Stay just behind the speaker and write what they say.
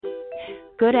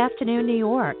Good afternoon, New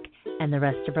York, and the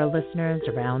rest of our listeners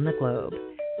around the globe.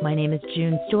 My name is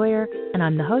June Stoyer, and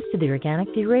I'm the host of the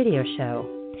Organic View Radio Show.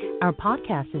 Our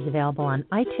podcast is available on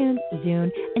iTunes, Zune,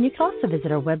 and you can also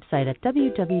visit our website at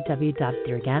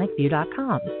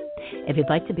www.theorganicview.com. If you'd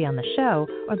like to be on the show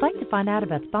or would like to find out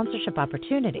about sponsorship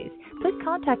opportunities, please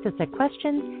contact us at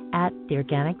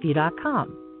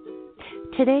questions@theorganicview.com.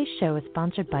 Today's show is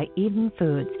sponsored by Eden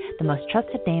Foods, the most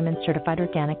trusted name in certified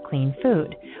organic clean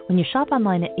food. When you shop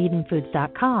online at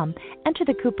EdenFoods.com, enter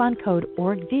the coupon code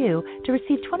ORGVIEW to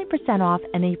receive 20% off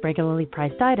any regularly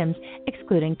priced items,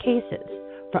 excluding cases.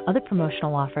 For other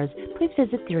promotional offers, please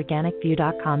visit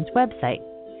theorganicview.com's website.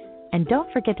 And don't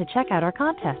forget to check out our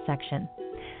contest section.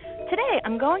 Today,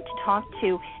 I'm going to talk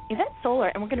to Yvette Solar,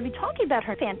 and we're going to be talking about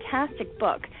her fantastic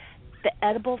book, The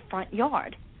Edible Front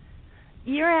Yard.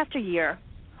 Year after year,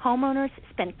 homeowners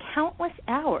spend countless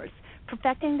hours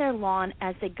perfecting their lawn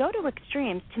as they go to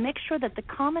extremes to make sure that the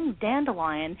common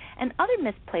dandelion and other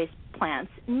misplaced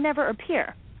plants never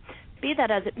appear. Be that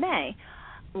as it may,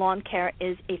 lawn care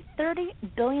is a $30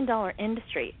 billion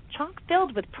industry,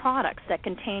 chock-filled with products that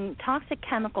contain toxic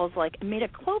chemicals like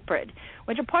imidacloprid,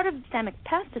 which are part of systemic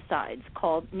pesticides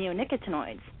called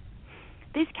neonicotinoids.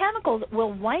 These chemicals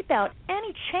will wipe out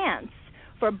any chance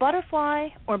for a butterfly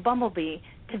or bumblebee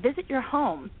to visit your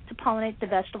home to pollinate the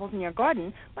vegetables in your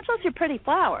garden, much less your pretty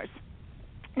flowers.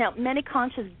 Now, many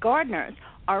conscious gardeners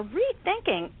are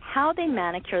rethinking how they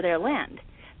manicure their land.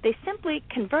 They simply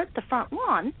convert the front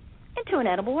lawn into an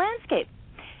edible landscape.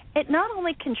 It not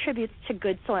only contributes to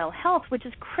good soil health, which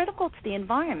is critical to the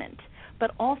environment,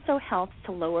 but also helps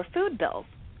to lower food bills.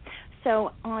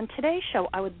 So on today's show,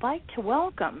 I would like to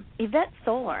welcome Yvette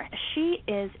Solar. She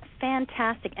is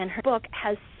fantastic, and her book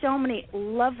has so many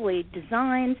lovely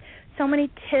designs, so many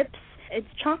tips. It's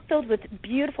chock-filled with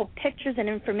beautiful pictures and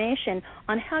information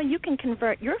on how you can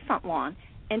convert your front lawn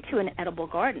into an edible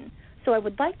garden. So I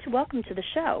would like to welcome to the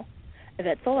show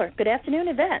Yvette Solar. Good afternoon,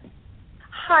 Yvette.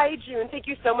 Hi, June. Thank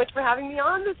you so much for having me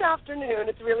on this afternoon.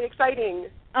 It's really exciting.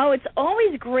 Oh, it's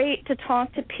always great to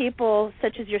talk to people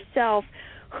such as yourself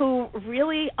who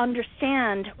really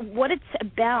understand what it's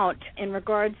about in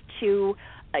regards to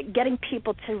getting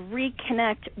people to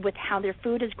reconnect with how their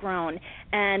food is grown.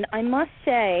 And I must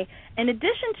say, in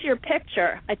addition to your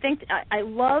picture, I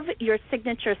love your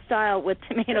signature style with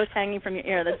tomatoes hanging from your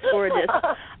ear. That's gorgeous.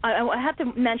 I have to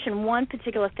mention one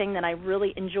particular thing that I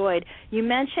really enjoyed. You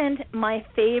mentioned my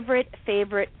favorite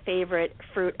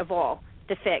fruit of all,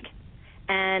 the fig.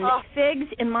 And figs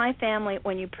in my family,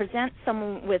 when you present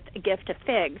someone with a gift of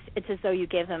figs, it's as though you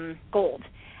gave them gold.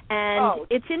 And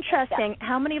it's interesting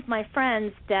how many of my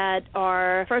friends that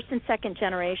are first and second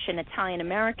generation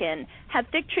Italian-American have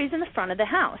fig trees in the front of the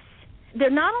house. They're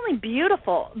not only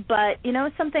beautiful, but you know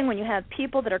something, when you have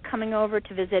people that are coming over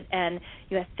to visit and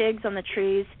you have figs on the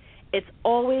trees, it's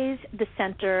always the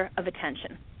center of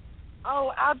attention.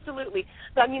 Oh, absolutely.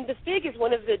 I mean, the fig is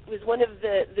one of the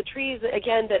trees,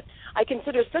 again, that I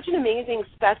consider such an amazing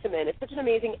specimen. It's such an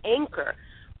amazing anchor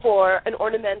for an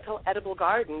ornamental edible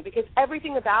garden because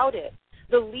everything about it,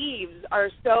 the leaves are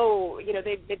so,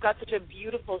 they've got such a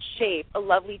beautiful shape, a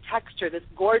lovely texture, this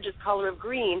gorgeous color of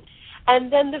green.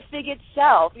 And then the fig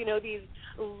itself, these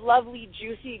lovely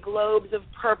juicy globes of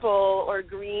purple or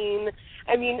green.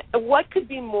 I mean, what could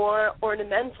be more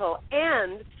ornamental?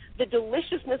 And the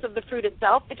deliciousness of the fruit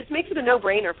itself, it just makes it a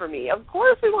no-brainer for me. Of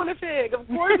course we want a fig. Of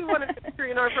course we want a fig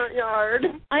tree in our front yard.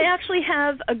 I actually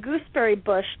have a gooseberry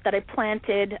bush that I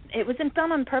planted. It wasn't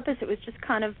done on purpose. It was just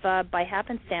kind of by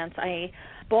happenstance. I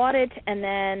bought it, and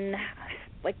then,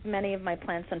 like many of my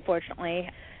plants,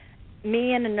 unfortunately,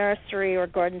 me in a nursery or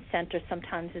garden center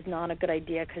sometimes is not a good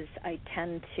idea because I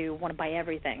tend to want to buy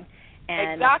everything.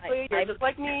 And exactly. You're just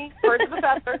like me, birds of a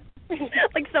feather.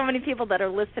 Like so many people that are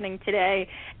listening today.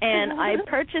 And I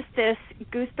purchased this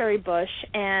gooseberry bush,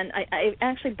 and I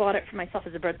actually bought it for myself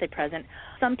as a birthday present.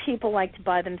 Some people like to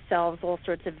buy themselves all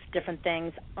sorts of different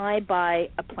things. I buy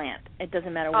a plant. It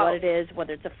doesn't matter what it is,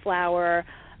 whether it's a flower,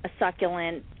 a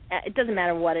succulent. It doesn't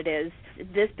matter what it is.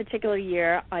 This particular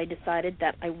year, I decided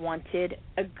that I wanted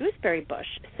a gooseberry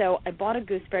bush. So I bought a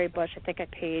gooseberry bush. I think I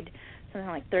paid something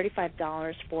like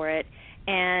 $35 for it.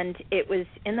 And it was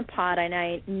in the pot, and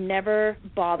I never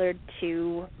bothered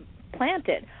to plant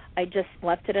it. I just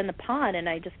left it in the pot, and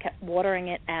I just kept watering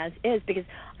it as is because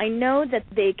I know that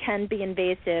they can be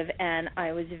invasive, and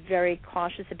I was very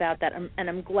cautious about that. And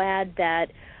I'm glad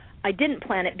that I didn't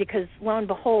plant it because, lo and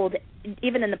behold,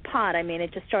 even in the pot, I mean,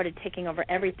 it just started taking over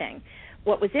everything.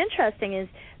 What was interesting is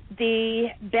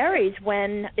the berries,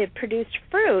 when it produced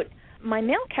fruit, my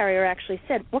mail carrier actually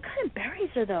said, "What kind of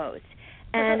berries are those?"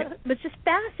 And it was just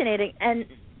fascinating. And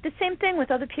the same thing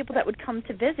with other people that would come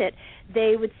to visit.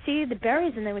 They would see the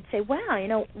berries and they would say,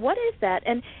 wow, what is that?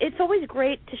 And it's always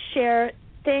great to share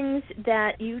things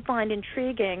that you find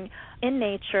intriguing in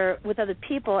nature with other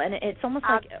people, and it's almost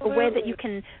like a way that you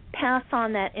can pass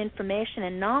on that information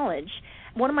and knowledge.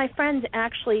 One of my friends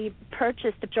actually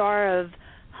purchased a jar of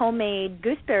homemade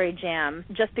gooseberry jam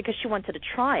just because she wanted to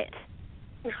try it.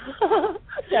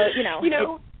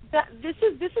 So, this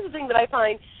is the thing that I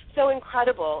find so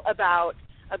incredible about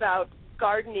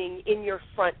gardening in your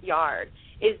front yard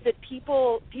is that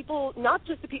people, not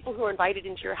just the people who are invited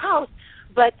into your house,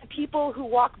 but the people who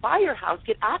walk by your house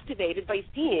get activated by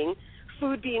seeing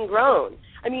food being grown.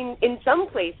 I mean, in some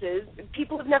places,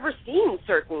 people have never seen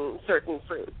certain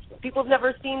fruits. People have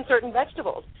never seen certain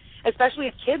vegetables, especially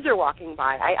if kids are walking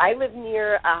by. I live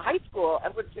near a high school,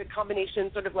 a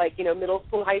combination sort of like, middle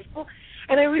school, high school,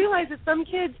 and I realize that some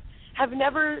kids have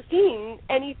never seen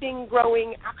anything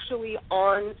growing actually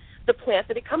on the plant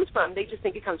that it comes from. They just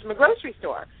think it comes from a grocery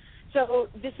store. So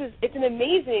it's an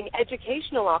amazing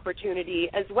educational opportunity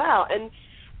as well,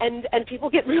 and people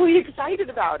get really excited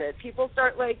about it. People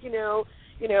start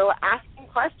asking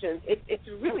questions. It's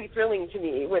really thrilling to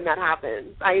me when that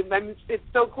happens. It's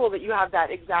so cool that you have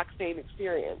that exact same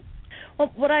experience.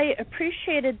 Well, what I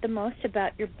appreciated the most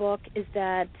about your book is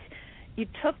that you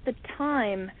took the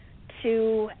time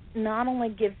to not only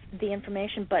give the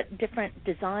information but different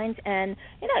designs, and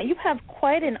you have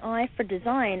quite an eye for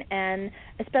design, and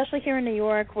especially here in New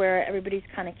York where everybody's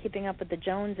kind of keeping up with the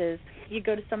Joneses, you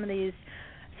go to some of these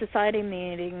society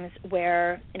meetings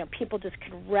where people just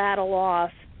could rattle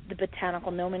off the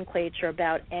botanical nomenclature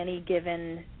about any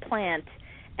given plant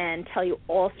and tell you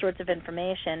all sorts of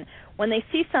information. When they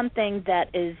see something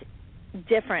that is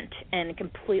different and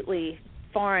completely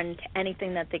foreign to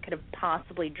anything that they could have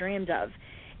possibly dreamed of,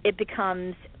 it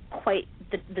becomes quite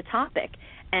the topic.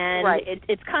 And right.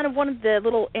 It's kind of one of the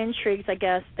little intrigues, I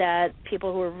guess, that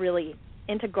people who are really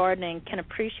into gardening can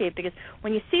appreciate, because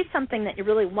when you see something that you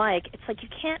really like, it's like you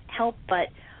can't help but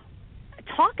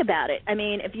talk about it. I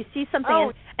mean, if you see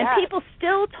something, and people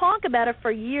still talk about it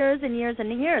for years and years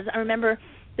and years. I remember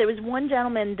there was one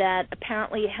gentleman that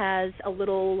apparently has a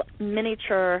little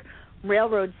miniature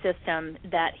railroad system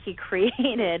that he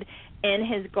created in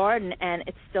his garden, and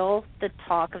it's still the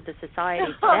talk of the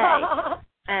society today.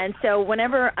 And so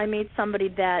whenever I meet somebody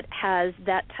that has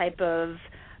that type of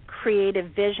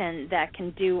creative vision that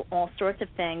can do all sorts of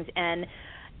things, and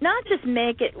not just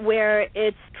make it where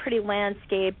it's pretty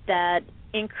landscape that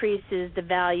increases the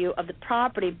value of the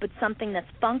property, but something that's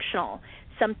functional,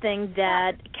 something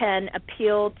that can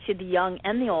appeal to the young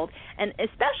and the old, and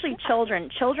especially children.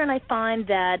 Children, I find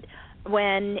that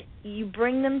when you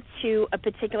bring them to a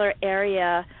particular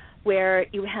area where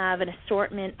you have an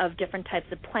assortment of different types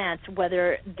of plants,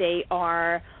 whether they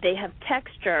have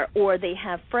texture or they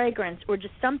have fragrance or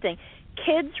just something,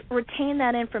 kids retain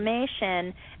that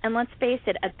information. And let's face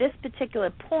it, at this particular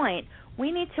point,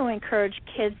 we need to encourage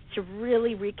kids to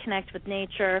really reconnect with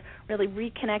nature, really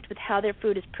reconnect with how their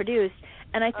food is produced.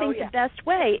 And I think the best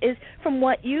way is from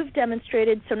what you've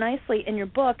demonstrated so nicely in your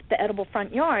book, The Edible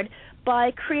Front Yard,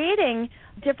 by creating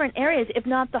different areas, if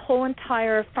not the whole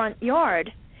entire front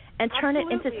yard, and turn it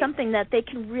into something that they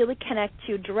can really connect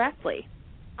to directly.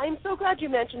 I'm so glad you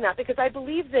mentioned that, because I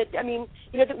believe that,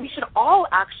 that we should all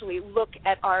actually look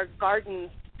at our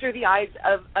gardens through the eyes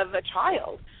of a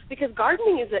child, because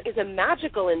gardening is a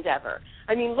magical endeavor.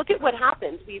 I mean, look at what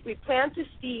happens. We plant a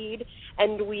seed,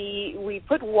 and we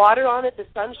put water on it, the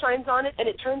sun shines on it, and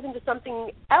it turns into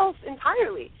something else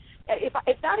entirely.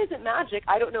 If that isn't magic,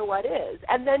 I don't know what is.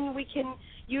 And then we can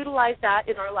utilize that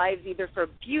in our lives either for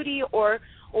beauty or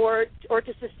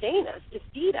to sustain us, to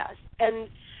feed us.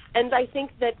 And I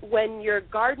think that when you're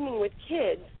gardening with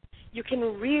kids, you can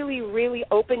really, really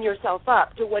open yourself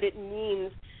up to what it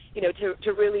means,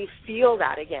 to really feel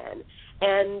that again.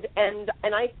 And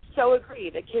I so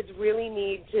agree that kids really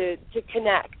need to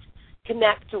connect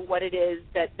to what it is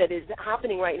that is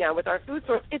happening right now with our food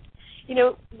source. It's,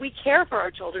 we care for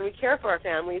our children, we care for our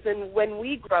families, and when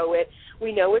we grow it,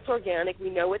 we know it's organic, we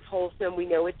know it's wholesome, we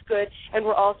know it's good, and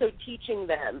we're also teaching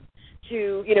them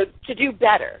to do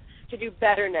better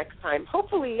next time.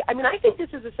 Hopefully, I think this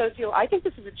is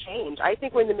a change. I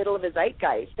think we're in the middle of a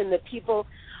zeitgeist, and that people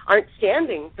aren't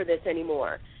standing for this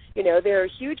anymore. There are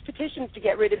huge petitions to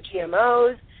get rid of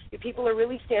GMOs. People are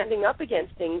really standing up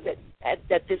against things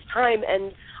at this time,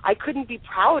 and I couldn't be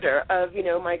prouder of,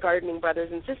 my gardening brothers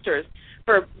and sisters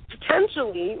for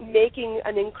potentially making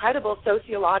an incredible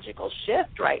sociological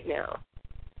shift right now.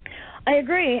 I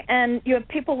agree, and you have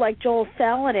people like Joel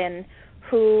Salatin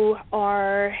who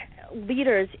are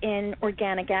leaders in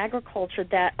organic agriculture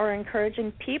that are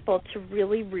encouraging people to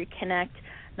really reconnect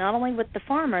not only with the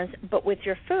farmers but with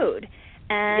your food.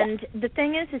 And the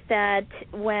thing is that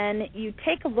when you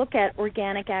take a look at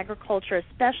organic agriculture,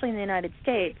 especially in the United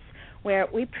States, where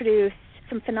we produce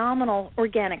some phenomenal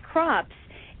organic crops,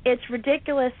 it's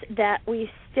ridiculous that we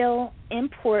still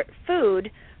import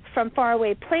food from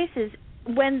faraway places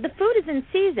when the food is in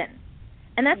season.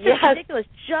 And that's just ridiculous,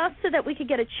 just so that we could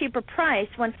get a cheaper price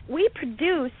when we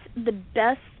produce the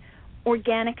best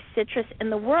organic citrus in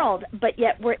the world, but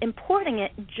yet we're importing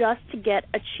it just to get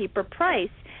a cheaper price.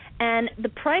 And the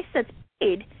price that's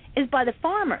paid is by the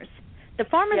farmers. The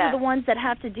farmers are the ones that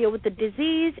have to deal with the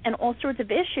disease and all sorts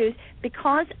of issues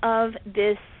because of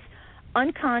this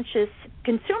unconscious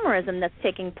consumerism that's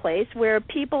taking place, where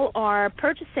people are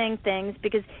purchasing things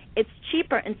because it's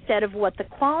cheaper instead of what the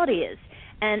quality is.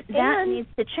 And that needs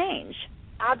to change.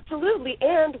 Absolutely,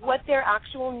 and what their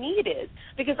actual need is.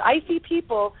 Because I see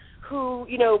people who,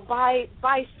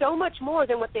 buy so much more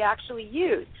than what they actually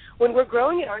use. When we're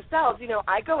growing it ourselves,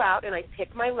 I go out and I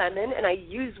pick my lemon and I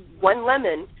use one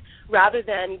lemon rather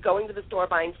than going to the store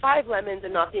buying 5 lemons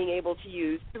and not being able to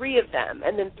use 3 of them,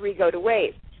 and then 3 go to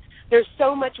waste. There's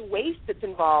so much waste that's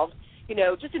involved,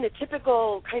 just in a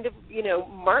typical kind of,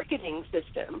 marketing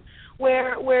system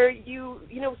where you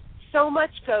so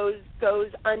much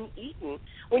goes uneaten.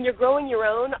 When you're growing your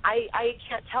own, I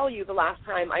can't tell you the last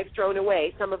time I've thrown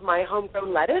away some of my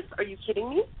homegrown lettuce. Are you kidding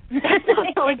me? That's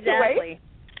not going to waste.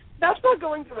 That's not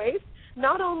going to waste.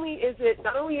 Not only is it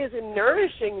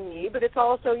nourishing me, but it's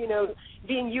also,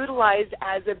 being utilized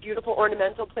as a beautiful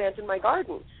ornamental plant in my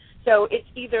garden. So it's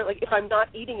either, like, if I'm not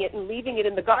eating it and leaving it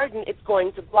in the garden, it's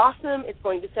going to blossom, it's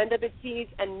going to send up its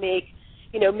seeds and make,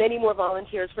 many more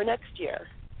volunteers for next year.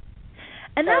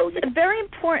 And that's a very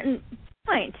important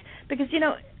point because,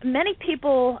 many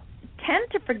people tend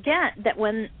to forget that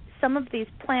when some of these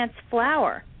plants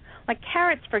flower, like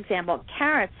carrots, for example,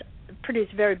 carrots produce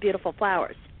very beautiful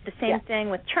flowers. The same thing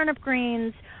with turnip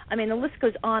greens. I mean, the list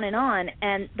goes on,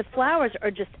 and the flowers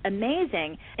are just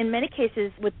amazing. In many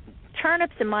cases, with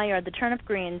turnips in my yard, the turnip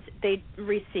greens, they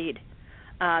reseed.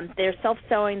 They're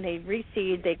self-sowing, they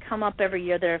reseed, they come up every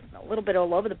year. They're a little bit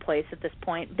all over the place at this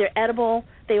point. They're edible.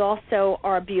 They also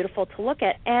are beautiful to look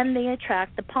at, and they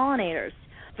attract the pollinators.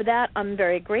 For that, I'm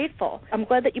very grateful. I'm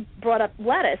glad that you brought up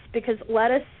lettuce because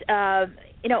lettuce, I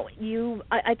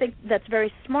think that's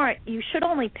very smart. You should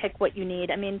only pick what you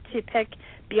need. I mean, to pick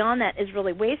beyond that is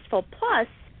really wasteful. Plus,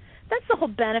 that's the whole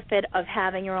benefit of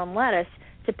having your own lettuce,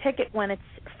 to pick it when it's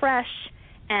fresh.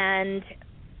 And,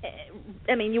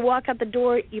 I mean, you walk out the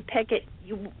door, you pick it,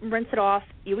 you rinse it off,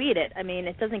 you eat it. I mean,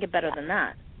 it doesn't get better than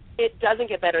that. It doesn't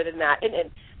get better than that. And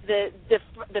the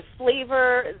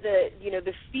flavor,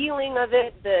 the feeling of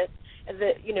it,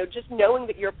 just knowing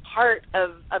that you're part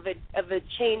of a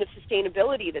chain of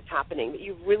sustainability that's happening, that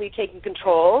you've really taken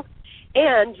control,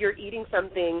 and you're eating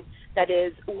something that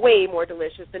is way more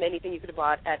delicious than anything you could have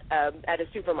bought at a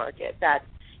supermarket. That's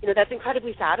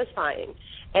incredibly satisfying.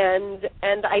 And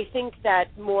I think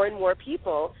that more and more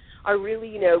people are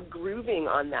really, grooving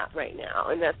on that right now,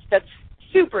 and that's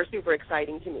super, super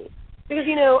exciting to me. Because,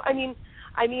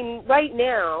 I mean, right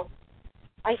now,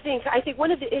 I think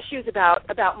one of the issues about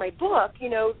my book,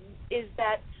 is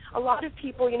that a lot of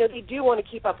people, they do want to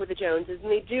keep up with the Joneses,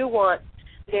 and they do want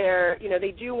their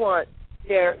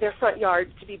front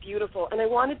yards to be beautiful. And I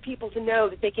wanted people to know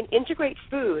that they can integrate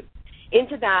food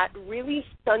into that really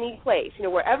sunny place.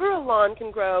 Wherever a lawn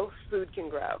can grow, food can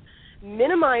grow.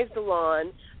 Minimize the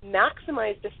lawn,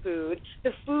 maximize the food.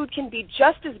 The food can be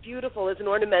just as beautiful as an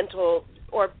ornamental,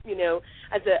 or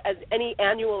as any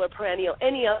annual or perennial,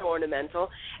 any other ornamental,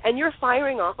 and you're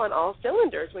firing off on all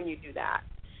cylinders when you do that.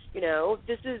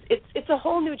 It's a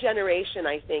whole new generation.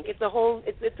 I think it's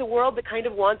a world that kind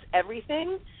of wants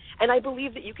everything, and I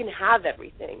believe that you can have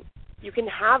everything. You can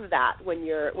have that when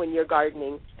you're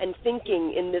gardening and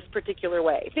thinking in this particular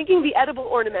way, thinking the edible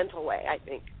ornamental way, I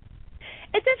think.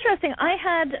 It's interesting. I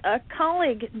had a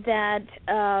colleague that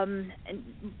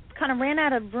kind of ran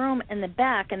out of room in the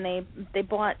back, and they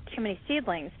bought too many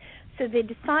seedlings. So they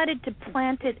decided to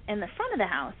plant it in the front of the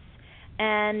house.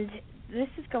 And this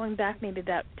is going back maybe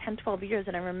about 10, 12 years,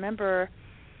 and I remember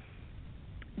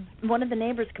one of the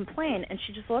neighbors complained, and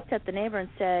she just looked at the neighbor and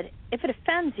said, if it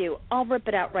offends you, I'll rip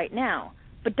it out right now,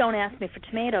 but don't ask me for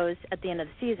tomatoes at the end of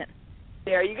the season.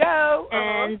 There you go.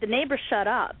 And the neighbor shut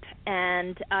up,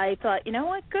 and I thought, you know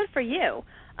what, good for you.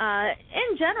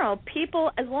 In general,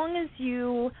 people, as long as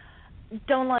you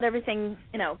don't let everything,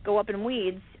 go up in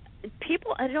weeds,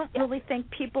 I don't really think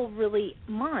people really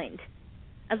mind.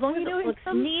 As long as it looks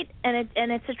neat and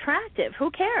it's attractive,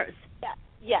 who cares?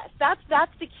 Yes, that's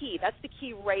the key. That's the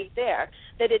key right there,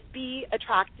 that it be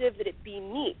attractive, that it be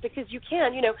neat. Because you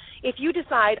can, if you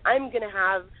decide I'm going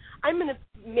to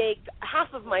make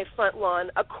half of my front lawn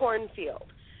a cornfield,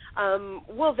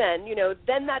 well then,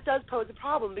 then that does pose a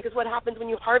problem, because what happens when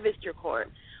you harvest your corn?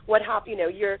 What happens,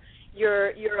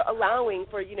 you're allowing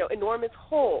for, enormous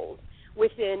holes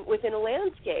within a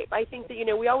landscape. I think that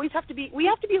we always have to be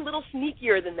a little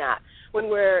sneakier than that when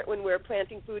we're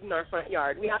planting food in our front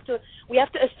yard. We have to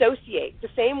associate the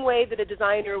same way that a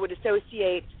designer would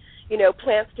associate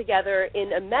plants together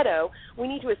in a meadow. We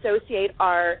need to associate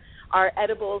our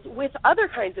edibles with other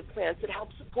kinds of plants that help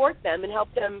support them and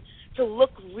help them to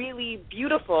look really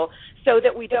beautiful, so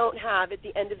that we don't have at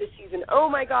the end of the season, oh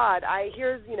my God,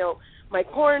 my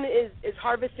corn is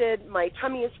harvested, my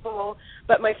tummy is full,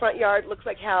 but my front yard looks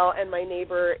like hell and my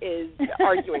neighbor is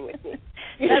arguing with me.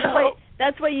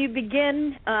 That's why you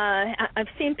begin. I've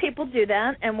seen people do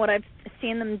that, and what I've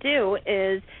seen them do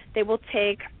is they will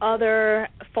take other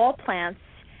fall plants,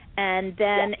 and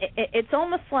then it's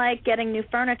almost like getting new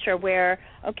furniture where,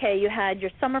 okay, you had your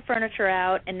summer furniture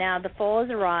out and now the fall has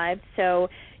arrived, so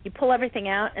you pull everything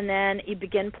out and then you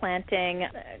begin planting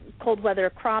cold weather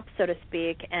crops, so to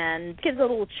speak, and gives a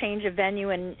little change of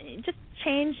venue and just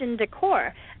change in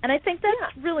decor. And I think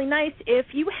that's really nice if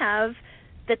you have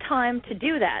the time to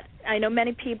do that. I know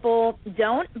many people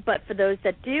don't, but for those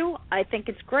that do, I think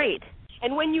it's great.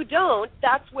 And when you don't,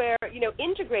 that's where,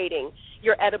 integrating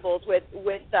your edibles with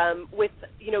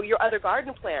your other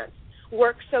garden plants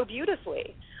works so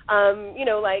beautifully.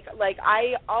 Like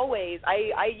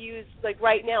I use, like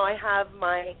right now I have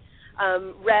my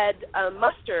red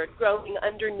mustard growing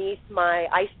underneath my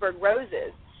iceberg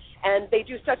roses, and they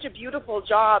do such a beautiful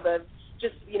job of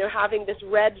just, having this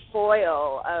red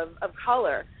foil of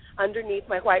color underneath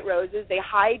my white roses. They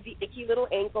hide the icky little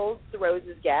ankles the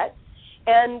roses get.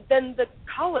 And then the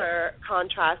color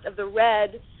contrast of the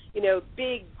red,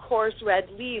 big, coarse red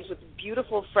leaves with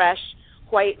beautiful, fresh,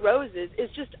 white roses is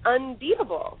just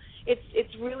unbeatable.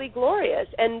 It's really glorious.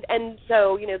 And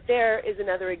so, there is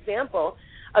another example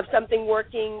of something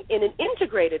working in an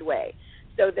integrated way,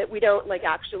 so that we don't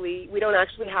actually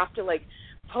have to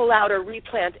pull out or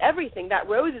replant everything. That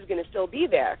rose is going to still be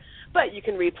there, but you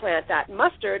can replant that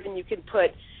mustard, and you can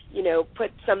put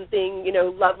something,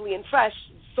 lovely and fresh,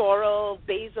 sorrel,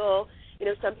 basil,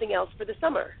 something else for the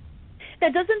summer. Now,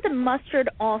 doesn't the mustard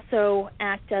also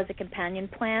act as a companion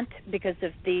plant because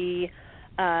of the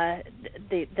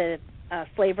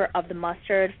flavor of the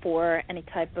mustard for any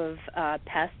type of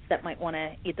pests that might want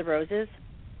to eat the roses?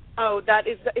 Oh, that's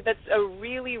a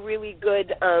really, really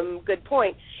good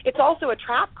point. It's also a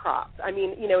trap crop. I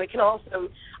mean, it can also.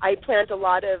 I plant a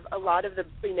lot of the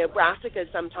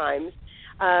brassicas sometimes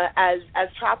as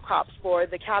trap crops for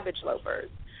the cabbage loafers.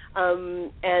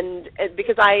 And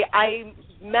because I'm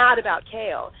mad about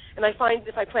kale, and I find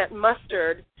if I plant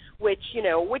mustard, which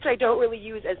I don't really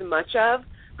use as much of,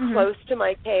 close to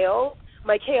my kales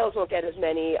won't get as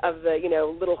many of the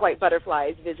little white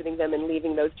butterflies visiting them and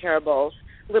leaving those terrible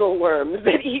little worms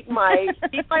that eat my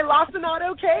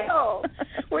lacinato kale,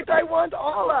 which I want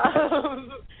all of.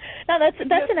 No, that's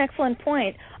an excellent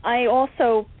point. I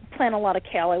also plant a lot of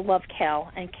kale. I love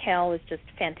kale, and kale is just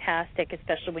fantastic,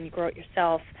 especially when you grow it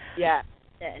yourself. Yeah.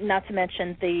 Not to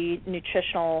mention the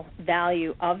nutritional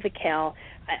value of the kale.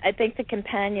 I think the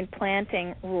companion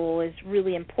planting rule is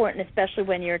really important, especially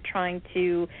when you're trying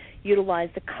to utilize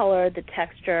the color, the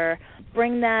texture,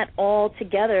 bring that all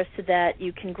together so that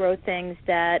you can grow things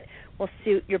that will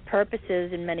suit your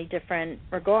purposes in many different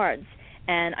regards.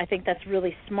 And I think that's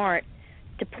really smart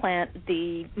to plant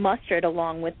the mustard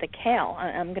along with the kale.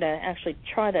 I'm going to actually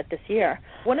try that this year.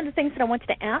 One of the things that I wanted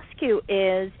to ask you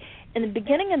is, in the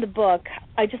beginning of the book,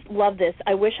 I just love this.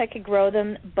 I wish I could grow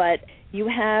them, but you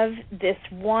have this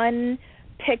one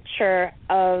picture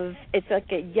of, it's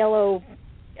like a yellow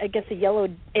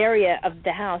area of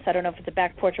the house. I don't know if it's a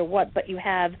back porch or what, but you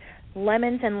have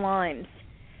lemons and limes.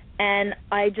 And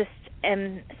I just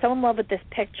am so in love with this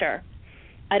picture.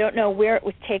 I don't know where it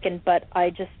was taken, but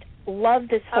I just love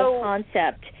this whole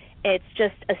concept. It's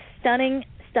just a stunning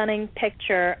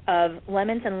picture of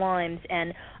lemons and limes,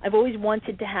 and I've always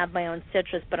wanted to have my own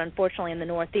citrus, but unfortunately in the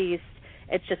Northeast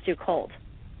it's just too cold.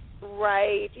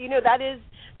 Right. That is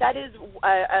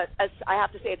I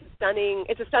have to say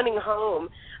it's a stunning home.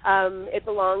 It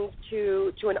belongs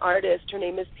to an artist. Her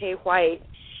name is Pei White,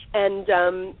 and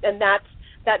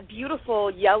that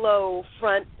beautiful yellow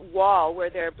front wall where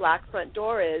their black front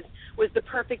door is was the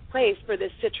perfect place for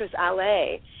this citrus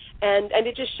allée. And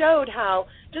it just showed how,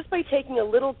 just by taking a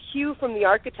little cue from the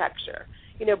architecture,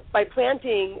 by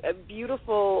planting a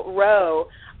beautiful row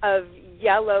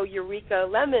yellow Eureka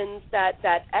lemons that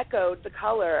echoed the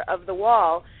color of the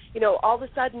wall, all of a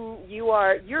sudden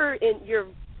you're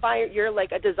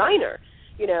like a designer.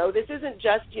 This isn't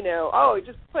just,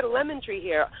 just put a lemon tree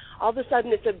here. All of a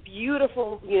sudden it's a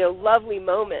beautiful, lovely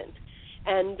moment.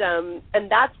 And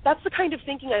that's the kind of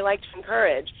thinking I like to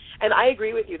encourage. And I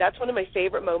agree with you. That's one of my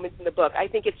favorite moments in the book. I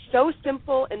think it's so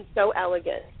simple and so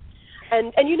elegant.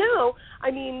 And I know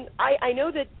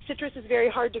that citrus is very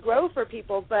hard to grow for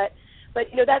people, but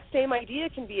that same idea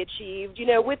can be achieved,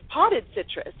 with potted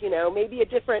citrus, maybe a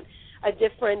different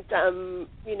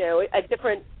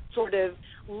sort of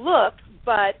look,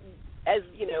 but as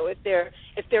if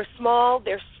they're small,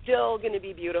 they're still going to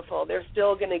be beautiful. They're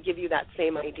still going to give you that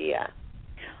same idea.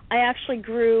 I actually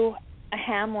grew a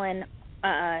Hamlin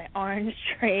orange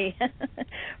tree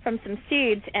from some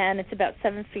seeds, and it's about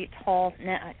 7 feet tall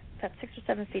now. About 6 or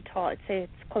 7 feet tall. I'd say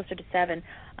it's closer to 7.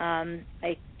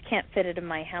 I can't fit it in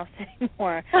my house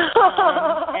anymore,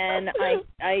 and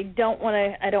I don't want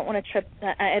to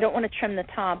trim the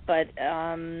top, but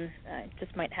it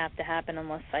just might have to happen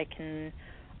unless I can.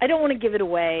 I don't want to give it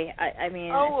away.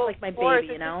 It's like my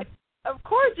baby, Of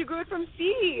course, you grew it from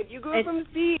seed.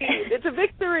 It's a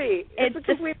victory. It's a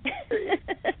complete victory.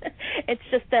 It's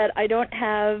just that I don't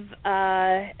have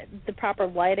the proper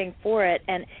lighting for it,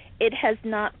 and it has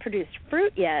not produced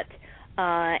fruit yet.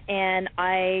 And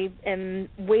I am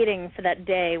waiting for that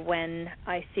day when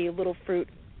I see little fruit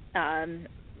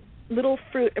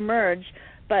emerge.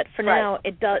 But for now,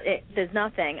 there's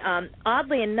nothing.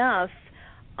 Oddly enough,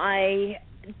 I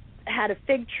had a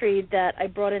fig tree that I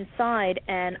brought inside,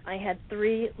 and I had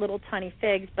 3 little tiny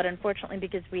figs. But unfortunately,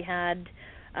 because we had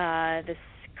this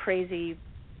crazy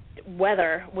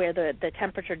weather where the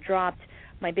temperature dropped,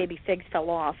 my baby figs fell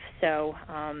off, so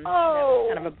that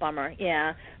was kind of a bummer.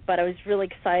 Yeah, but I was really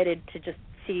excited to just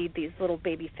see these little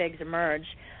baby figs emerge.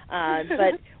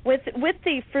 But with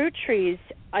the fruit trees,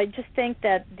 I just think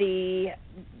that the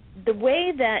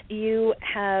way that you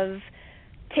have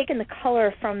taken the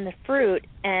color from the fruit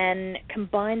and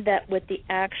combined that with the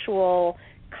actual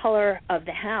color of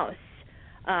the house,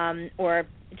 or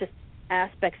just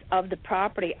aspects of the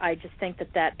property, I just think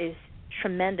that is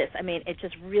tremendous. It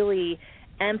just really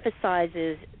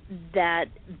emphasizes that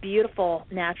beautiful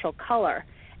natural color,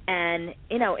 and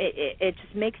it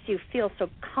just makes you feel so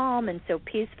calm and so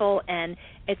peaceful, and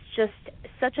it's just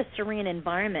such a serene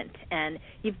environment, and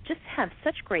you just have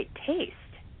such great taste.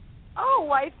 Oh,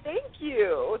 why, thank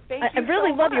you. I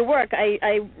really love your work.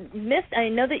 I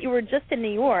know that you were just in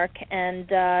New York,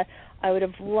 and I would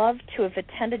have loved to have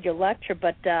attended your lecture,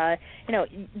 but the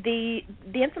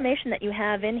information that you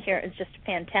have in here is just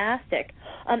fantastic.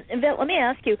 Yvette, let me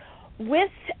ask you,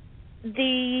 with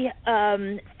the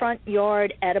front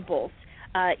yard edibles,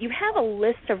 you have a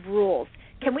list of rules.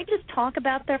 Can we just talk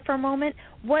about that for a moment?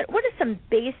 What are some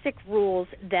basic rules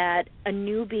that a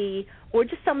newbie or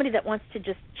just somebody that wants to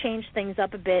just change things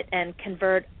up a bit and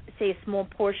convert, say, a small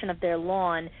portion of their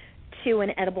lawn to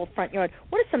an edible front yard,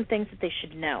 what are some things that they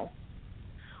should know?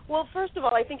 Well, first of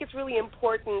all, I think it's really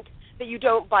important that you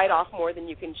don't bite off more than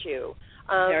you can chew.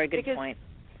 Very good point.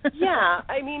 Yeah,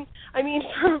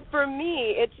 for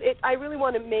me, I really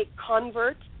want to make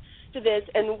converts to this,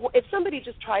 and if somebody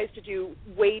just tries to do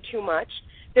way too much,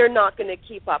 they're not going to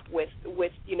keep up with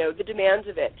the demands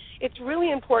of it. It's really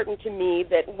important to me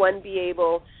that one be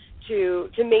able to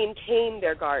maintain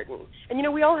their garden.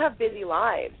 And we all have busy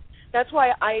lives. That's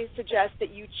why I suggest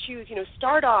that you choose,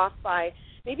 start off by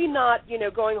maybe not,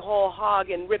 going whole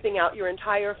hog and ripping out your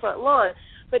entire front lawn,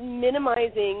 but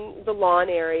minimizing the lawn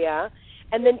area,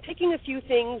 and then picking a few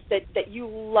things that you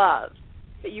love,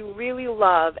 that you really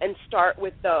love, and start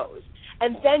with those.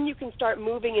 And then you can start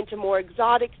moving into more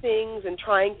exotic things and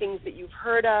trying things that you've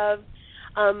heard of.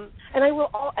 And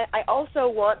I also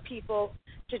want people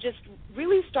to just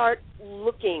really start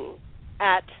looking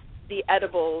at the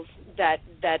edibles that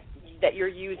you're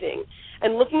using,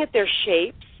 and looking at their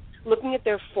shapes, looking at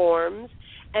their forms,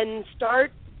 and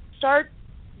start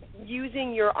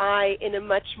using your eye in a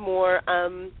much more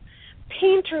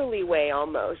painterly way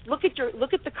almost. Look at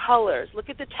the colors, look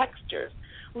at the textures,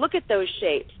 look at those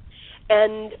shapes,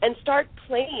 and start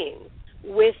playing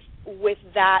with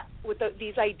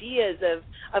these ideas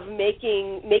of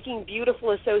making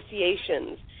beautiful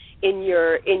associations in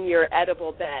your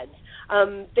edible beds.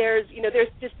 There's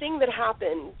this thing that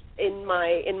happened in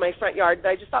my front yard that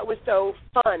I just thought was so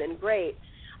fun and great.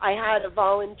 I had a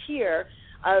volunteer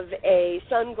of a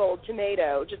sun gold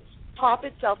tomato just pop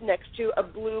itself next to a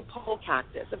blue pole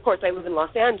cactus. Of course, I live in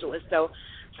Los Angeles,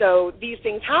 so these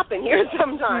things happen here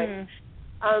sometimes.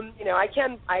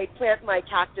 I plant my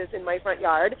cactus in my front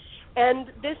yard, and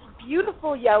this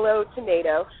beautiful yellow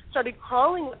tomato, started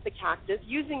crawling with the cactus,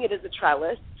 using it as a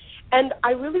trellis, and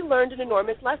I really learned an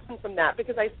enormous lesson from that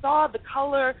because I saw the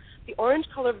color, the orange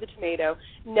color of the tomato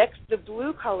next to the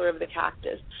blue color of the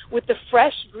cactus with the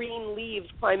fresh green leaves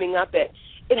climbing up it.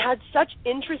 It had such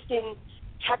interesting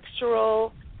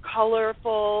textural,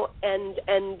 colorful, and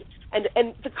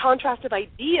the contrasted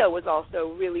idea was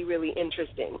also really, really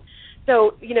interesting.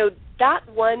 So, that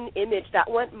one image, that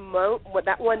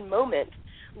one moment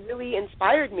really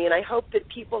inspired me, and I hope that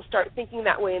people start thinking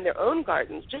that way in their own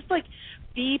gardens. Just like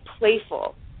be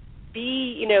playful,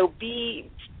 be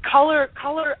color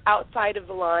outside of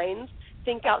the lines,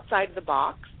 think outside the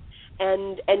box,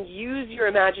 and use your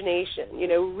imagination.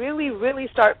 Really, really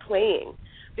start playing,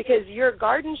 because your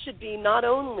garden should be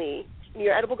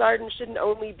your edible garden shouldn't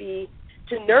only be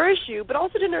to nourish you, but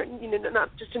also to not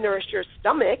just to nourish your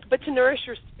stomach, but to nourish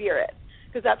your spirit,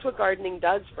 because that's what gardening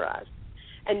does for us.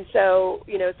 And so,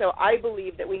 so I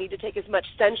believe that we need to take as much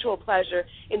sensual pleasure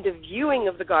in the viewing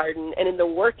of the garden and in the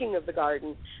working of the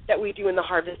garden that we do in the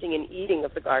harvesting and eating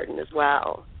of the garden as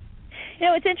well.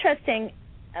 It's interesting.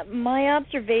 My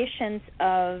observations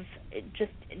of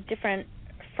just different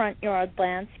front yard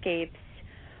landscapes,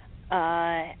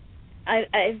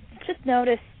 I've just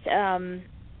noticed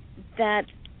that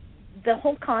the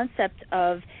whole concept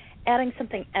of adding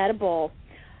something edible,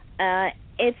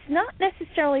 it's not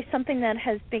necessarily something that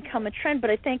has become a trend, but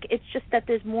I think it's just that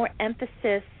there's more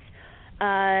emphasis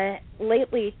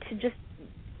lately to just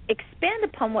expand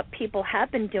upon what people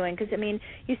have been doing. Because,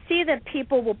 you see that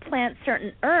people will plant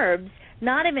certain herbs,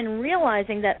 not even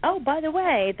realizing that, oh, by the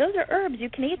way, those are herbs, you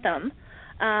can eat them.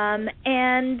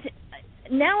 And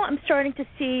now I'm starting to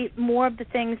see more of the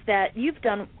things that you've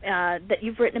done, that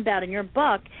you've written about in your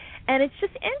book, and it's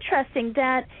just interesting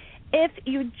that if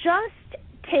you just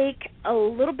take a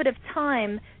little bit of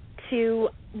time to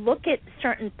look at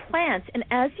certain plants, and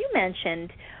as you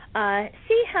mentioned,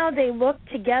 see how they look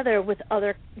together with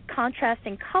other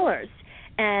contrasting colors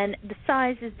and the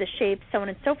sizes, the shapes, so on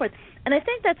and so forth. And I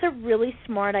think that's a really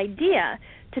smart idea,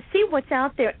 to see what's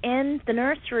out there in the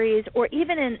nurseries or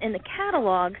even in the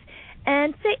catalogs,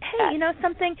 and say, hey,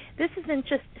 something, this isn't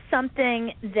just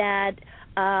something that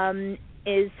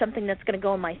is something that's going to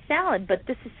go in my salad, but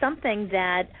this is something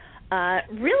that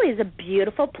really is a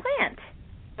beautiful plant.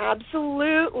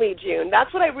 Absolutely, June.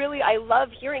 That's what I love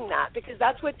hearing that, because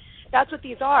that's what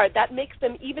these are. That makes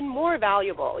them even more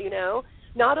valuable,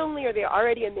 Not only are they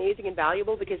already amazing and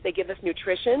valuable because they give us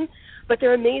nutrition, but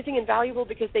they're amazing and valuable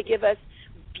because they give us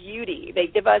beauty. They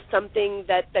give us something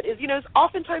that is,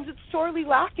 oftentimes it's sorely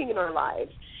lacking in our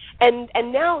lives. And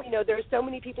now, there are so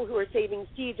many people who are saving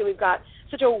seeds, and we've got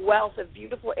such a wealth of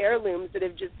beautiful heirlooms that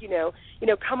have just,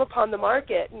 come upon the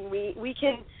market, and we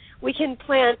can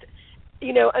plant,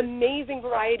 amazing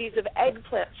varieties of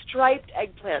eggplants, striped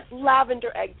eggplants,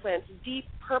 lavender eggplants, deep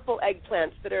purple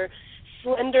eggplants that are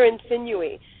slender and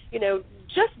sinewy.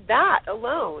 Just that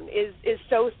alone is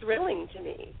so thrilling to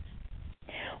me.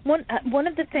 One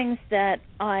of the things that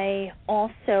I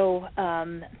also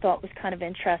thought was kind of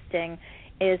interesting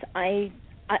is I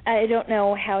don't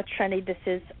know how trendy this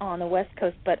is on the West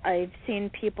Coast, but I've seen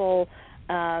people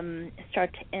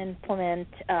start to implement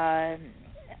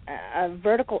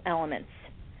vertical elements,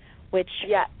 which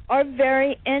are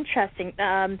very interesting.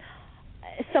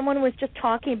 Someone was just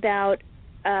talking about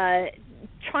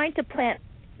trying to plant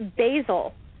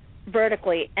basil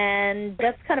vertically, and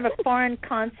that's kind of a foreign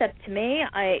concept to me.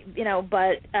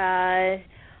 But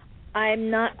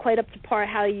I'm not quite up to par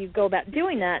how you go about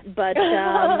doing that. But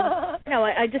I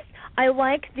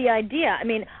like the idea.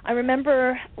 I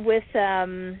remember with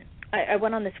I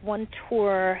went on this one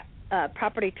tour,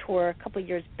 property tour, a couple of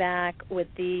years back with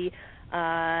the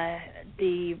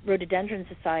Rhododendron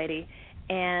Society,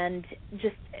 and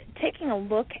just taking a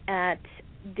look at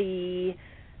the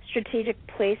strategic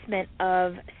placement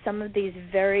of some of these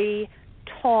very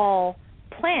tall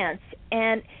plants,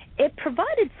 and it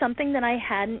provided something that I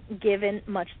hadn't given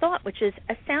much thought, which is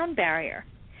a sound barrier.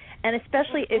 And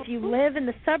especially if you live in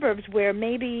the suburbs where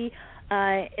maybe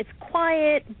it's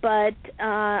quiet, but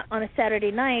on a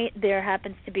Saturday night there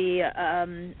happens to be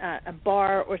a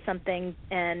bar or something,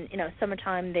 and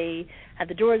summertime they have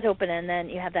the doors open, and then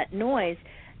you have that noise.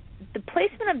 The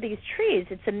placement of these trees,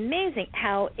 it's amazing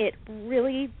how it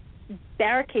really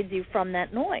barricades you from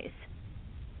that noise.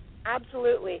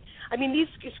 Absolutely. These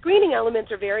screening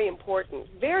elements are very important,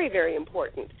 very, very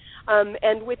important.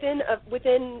 And within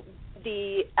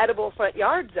the edible front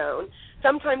yard zone,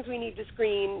 sometimes we need to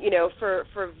screen,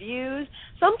 for views.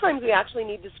 Sometimes we actually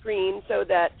need to screen so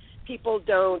that people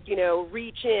don't,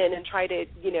 reach in and try to,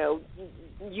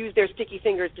 use their sticky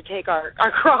fingers to take our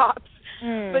crops.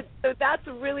 But so that's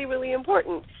really, really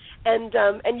important.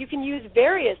 And you can use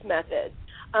various methods.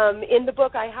 In the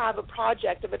book, I have a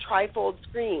project of a trifold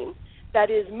screen that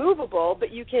is movable,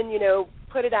 but you can,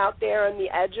 put it out there on the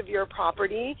edge of your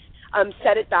property,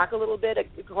 set it back a little bit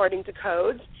according to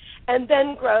codes, and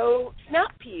then grow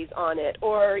snap peas on it,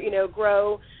 or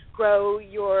grow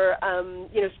your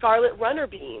scarlet runner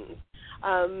beans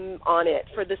on it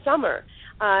for the summer.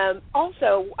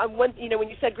 Also, when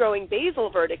you said growing basil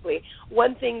vertically,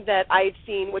 one thing that I've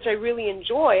seen, which I really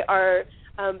enjoy, are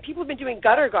people have been doing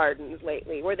gutter gardens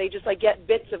lately, where they just get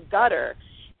bits of gutter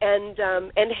and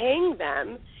hang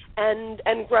them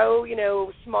and grow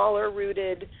smaller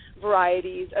rooted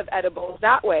varieties of edibles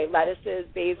that way. Lettuces,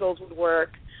 basils would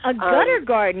work. A gutter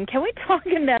garden. Can we talk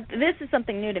about this? Is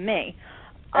something new to me.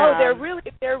 Oh,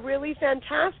 they're really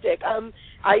fantastic.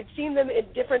 I've seen them in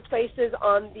different places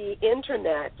on the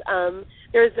internet.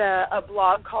 There's a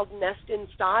blog called Nest in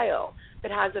Style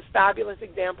that has a fabulous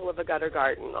example of a gutter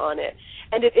garden on it,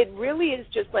 and it really is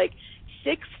just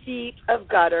 6 feet of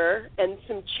gutter and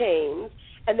some chains,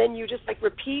 and then you just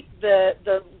repeat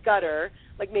the gutter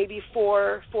maybe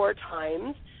four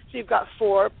times. So you've got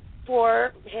four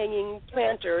hanging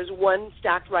planters, one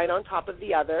stacked right on top of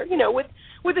the other,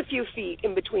 with a few feet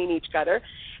in between each gutter,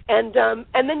 and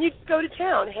then you go to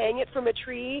town, hang it from a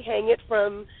tree, hang it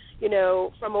from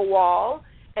a wall,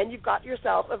 and you've got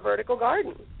yourself a vertical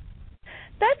garden.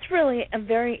 That's really a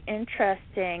very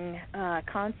interesting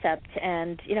concept,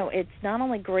 and it's not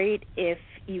only great if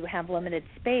you have limited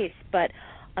space, but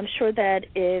I'm sure that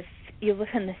if you live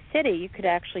in the city, you could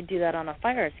actually do that on a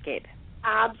fire escape.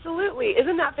 Absolutely.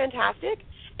 Isn't that fantastic?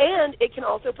 And it can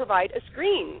also provide a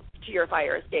screen to your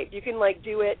fire escape. You can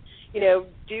do it,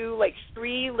 do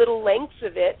 3 little lengths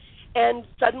of it, and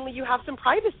suddenly you have some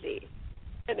privacy.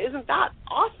 And isn't that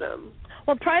awesome?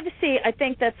 Well, privacy, I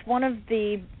think that's one of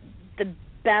the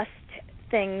best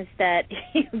things that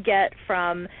you get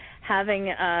from having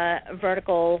a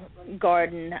vertical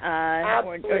garden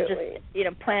or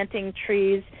just planting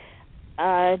trees.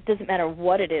 It doesn't matter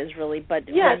what it is, really, but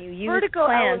yes, when you use vertical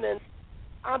plants, elements,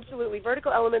 absolutely.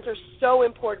 Vertical elements are so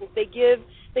important. They give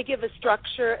a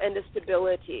structure and a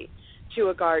stability to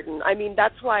a garden. I mean,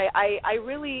 that's why I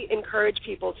really encourage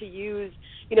people to use,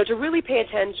 to really pay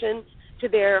attention to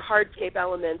their hardscape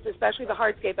elements, especially the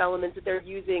hardscape elements that they're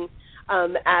using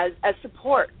as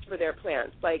support for their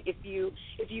plants. If you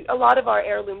a lot of our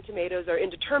heirloom tomatoes are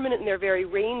indeterminate and they're very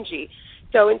rangy.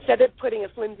 So instead of putting a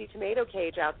flimsy tomato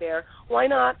cage out there, why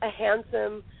not a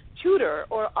handsome Tudor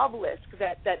or obelisk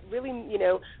that really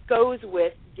goes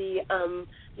with the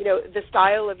the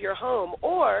style of your home?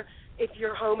 Or if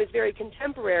your home is very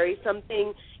contemporary,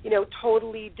 something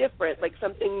totally different,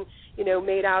 something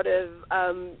made out of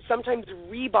sometimes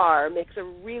rebar makes a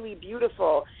really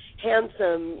beautiful,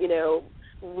 handsome,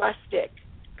 rustic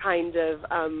kind of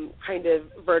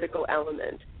vertical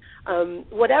element.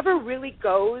 Whatever really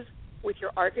goes with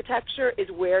your architecture is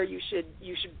where you should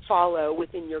follow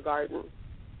within your garden.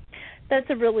 That's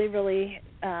a really, really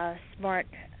smart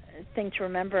thing to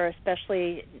remember,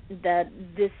 especially that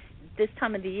this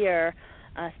time of the year,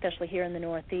 especially here in the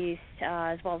Northeast,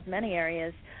 as well as many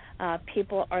areas,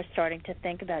 people are starting to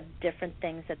think about different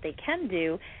things that they can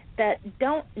do that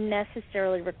don't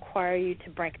necessarily require you to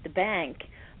break the bank,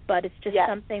 but it's just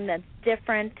something that's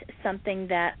different, something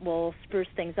that will spruce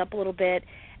things up a little bit.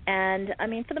 And, I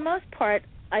mean, for the most part,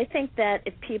 I think that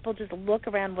if people just look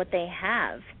around what they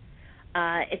have,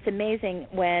 it's amazing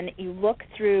when you look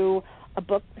through a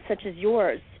book such as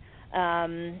yours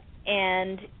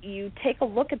and you take a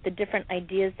look at the different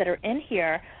ideas that are in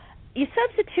here. You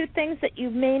substitute things that you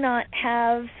may not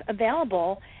have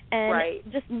available and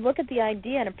just look at the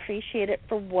idea and appreciate it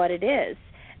for what it is.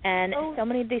 And so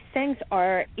many of these things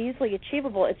are easily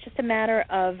achievable. It's just a matter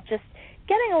of just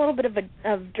getting a little bit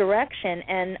of direction,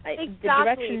 and the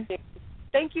direction.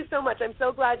 Thank you so much. I'm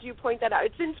so glad you point that out.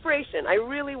 It's inspiration. I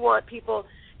really want people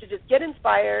to just get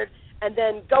inspired and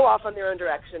then go off on their own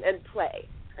direction and play.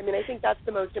 I mean, I think that's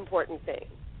the most important thing.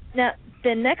 Now,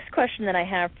 the next question that I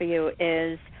have for you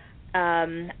is,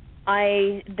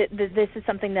 this is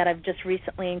something that I've just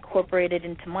recently incorporated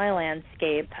into my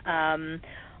landscape.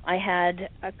 I had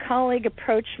a colleague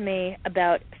approach me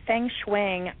about feng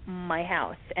shuiing my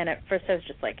house, and at first I was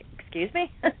just like, "Excuse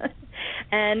me?"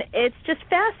 And it's just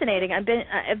fascinating. I've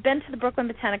been to the Brooklyn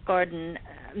Botanic Garden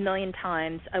a million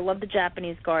times. I love the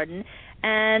Japanese garden,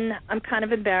 and I'm kind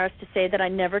of embarrassed to say that I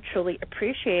never truly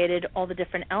appreciated all the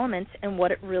different elements and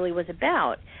what it really was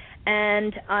about.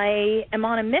 And I am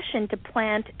on a mission to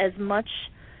plant as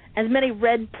many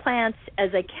red plants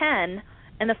as I can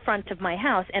in the front of my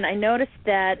house. And I noticed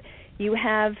that, you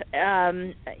have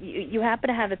you happen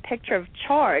to have a picture of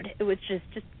chard, which is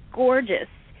just gorgeous,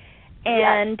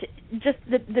 and just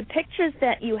the pictures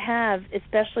that you have,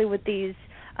 especially with these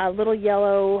little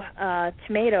yellow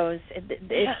tomatoes,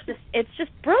 it's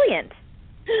just brilliant.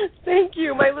 Thank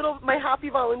you, my happy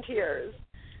volunteers.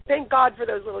 Thank God for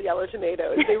those little yellow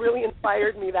tomatoes. They really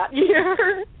inspired me that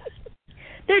year.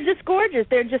 They're just gorgeous.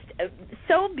 They're just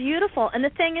so beautiful. And the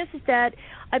thing is that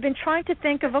I've been trying to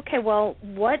think of, okay, well,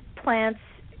 what plants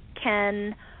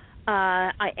can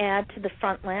I add to the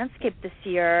front landscape this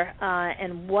year,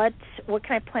 and what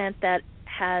can I plant that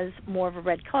has more of a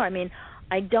red color? I mean,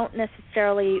 I don't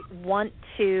necessarily want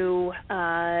to,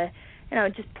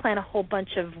 just plant a whole bunch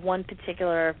of one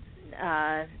particular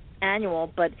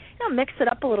annual, but mix it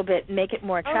up a little bit, make it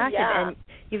more attractive. Oh, yeah. And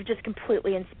you've just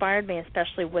completely inspired me,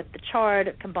 especially with the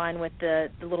chard combined with the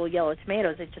little yellow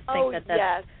tomatoes. I just think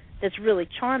that's really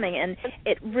charming, and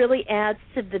it really adds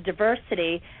to the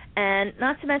diversity. And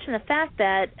not to mention the fact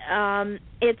that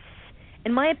it's,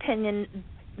 in my opinion,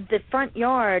 the front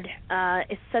yard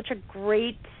is such a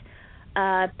great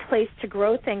place to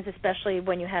grow things, especially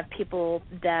when you have people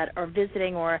that are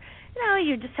visiting, or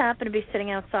you just happen to be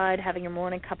sitting outside having your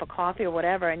morning cup of coffee or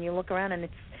whatever, and you look around and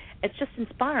it's just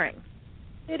inspiring.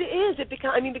 It is.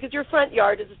 Because your front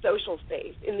yard is a social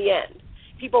space in the end.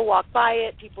 People walk by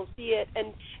it, people see it,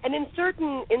 and in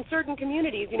certain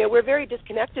communities, we're very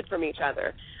disconnected from each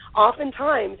other.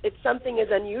 Oftentimes, it's something as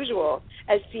unusual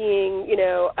as seeing,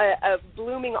 a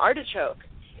blooming artichoke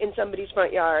in somebody's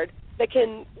front yard that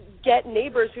can get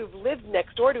neighbors who've lived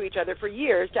next door to each other for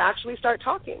years to actually start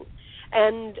talking.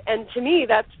 And to me,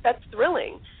 that's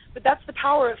thrilling. But that's the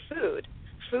power of food.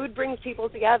 Food brings people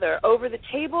together over the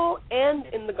table and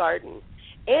in the garden.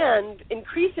 And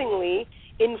increasingly,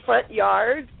 in front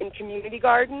yards, in community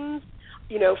gardens,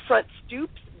 front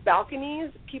stoops,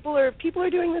 balconies, people are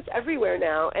doing this everywhere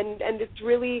now, and it's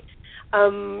really,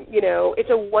 it's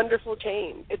a wonderful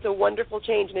change. It's a wonderful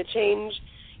change, and a change.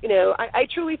 I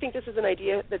truly think this is an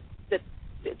idea that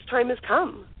its time has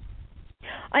come.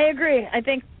 I agree. I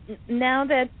think now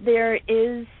that there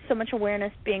is so much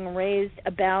awareness being raised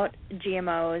about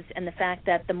GMOs, and the fact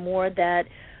that the more that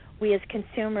we as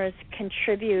consumers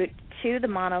contribute to the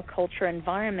monoculture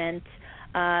environment,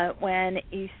 when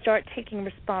you start taking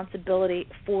responsibility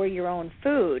for your own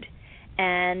food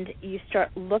and you start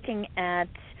looking at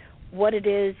what it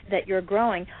is that you're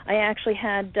growing. I actually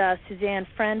had Suzanne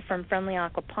Friend from Friendly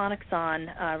Aquaponics on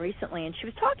recently, and she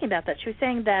was talking about that. She was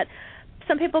saying that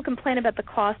some people complain about the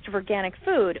cost of organic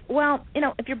food. Well,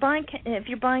 if you're buying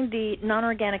the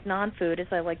non-organic non-food, as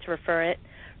I like to refer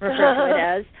to it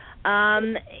as,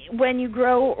 when you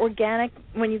grow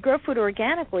food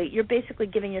organically, you're basically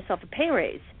giving yourself a pay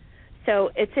raise.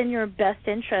 So it's in your best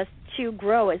interest to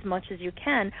grow as much as you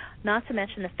can, not to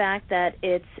mention the fact that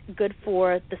it's good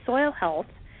for the soil health,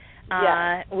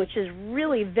 which is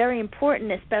really very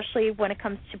important, especially when it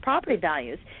comes to property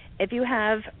values. If you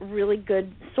have really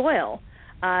good soil,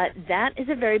 that is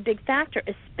a very big factor,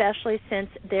 especially since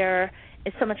there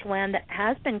is so much land that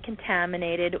has been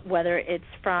contaminated, whether it's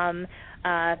from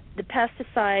the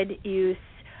pesticide use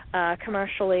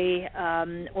commercially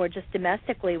or just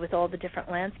domestically with all the different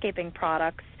landscaping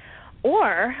products,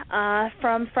 or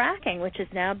from fracking, which has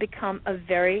now become a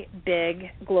very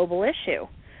big global issue.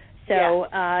 So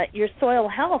your soil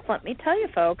health, let me tell you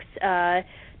folks,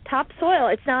 topsoil,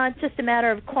 it's not just a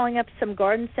matter of calling up some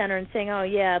garden center and saying, oh,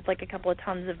 yeah, I'd like a couple of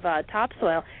tons of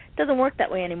topsoil. It doesn't work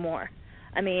that way anymore.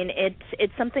 I mean,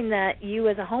 it's something that you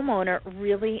as a homeowner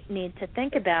really need to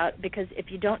think about, because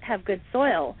if you don't have good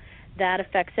soil, that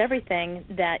affects everything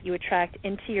that you attract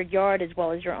into your yard as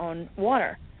well as your own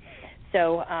water.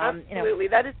 So, absolutely,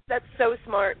 that's so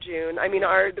smart, June. I mean,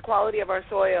 the quality of our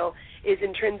soil is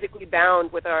intrinsically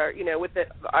bound with our, with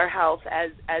our health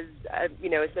as a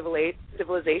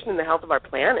civilization and the health of our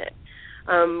planet.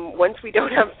 Once we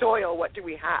don't have soil, what do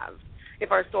we have?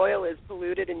 If our soil is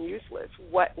polluted and useless,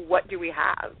 what do we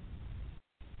have?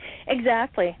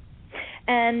 Exactly.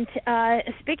 And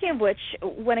speaking of which,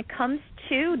 when it comes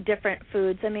to different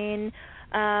foods, I mean,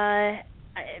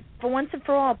 for once and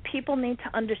for all, people need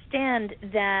to understand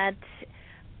that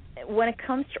when it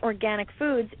comes to organic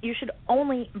foods, you should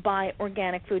only buy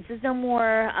organic foods. There's no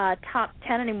more top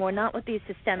 10 anymore, not with these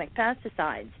systemic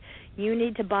pesticides. You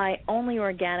need to buy only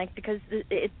organic, because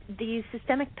these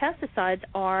systemic pesticides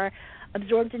are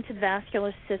absorbed into the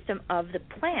vascular system of the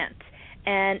plant.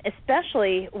 And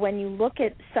especially when you look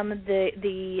at some of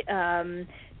the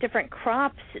different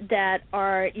crops that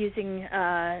are using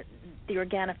the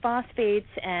organophosphates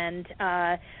and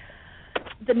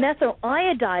the methyl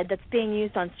iodide that's being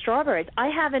used on strawberries. I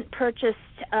haven't purchased.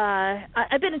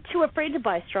 I've been too afraid to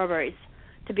buy strawberries,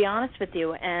 to be honest with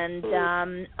you.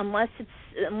 And unless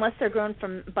they're grown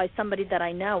by somebody that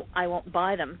I know, I won't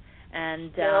buy them.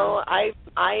 And no, I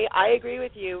agree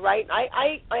with you. Right,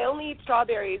 I only eat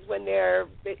strawberries when they're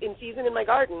in season in my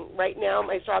garden. Right now,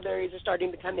 my strawberries are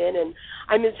starting to come in, and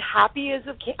I'm as happy as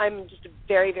I'm just a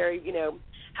very, very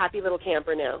happy little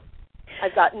camper now.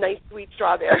 I've got nice sweet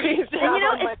strawberries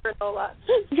on my granola.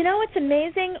 You know, it's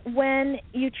amazing when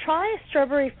you try a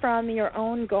strawberry from your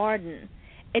own garden.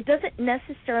 It doesn't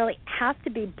necessarily have to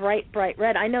be bright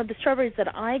red. I know the strawberries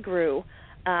that I grew.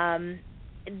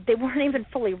 They weren't even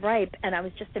fully ripe, and I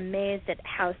was just amazed at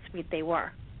how sweet they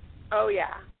were. Oh,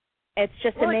 yeah. It's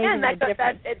just amazing the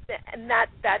difference.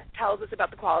 That tells us about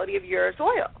the quality of your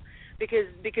soil, because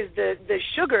the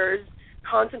sugars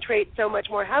concentrate so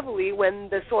much more heavily when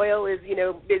the soil is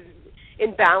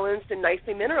imbalanced and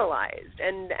nicely mineralized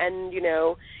and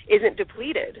isn't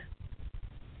depleted.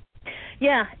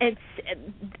 Yeah,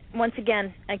 once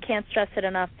again, I can't stress it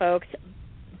enough, folks.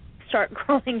 Start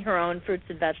growing your own fruits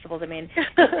and vegetables. I mean,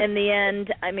 in the end,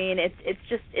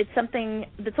 it's something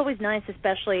that's always nice.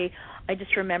 Especially, I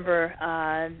just remember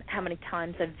how many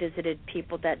times I've visited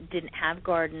people that didn't have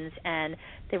gardens, and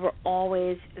they were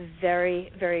always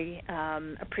very, very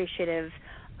appreciative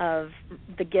of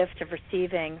the gift of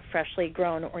receiving freshly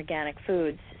grown organic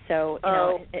foods. So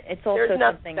it's also there's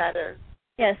nothing something better.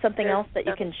 Yeah, something else that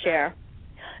you can share.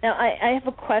 Now, I have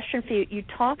a question for you. You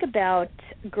talk about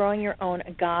growing your own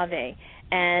agave,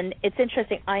 and it's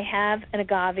interesting. I have an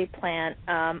agave plant.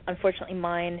 Unfortunately,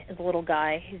 mine is a little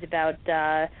guy. He's about,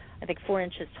 4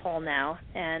 inches tall now,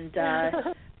 and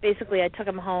basically I took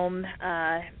him home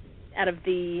out of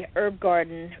the herb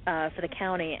garden for the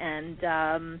county,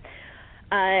 and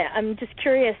I'm just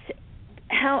curious,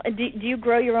 how do you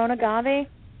grow your own agave?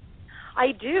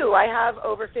 I do. I have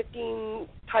over 15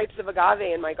 types of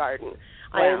agave in my garden.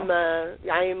 Wow.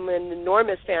 I am an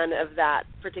enormous fan of that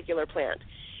particular plant.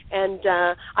 And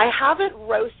I haven't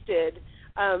roasted.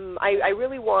 I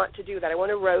really want to do that. I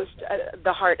want to roast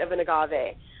the heart of an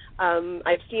agave.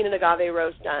 I've seen an agave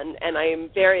roast done, and I am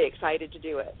very excited to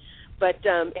do it. But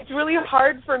it's really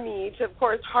hard for me to, of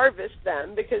course, harvest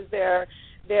them because they're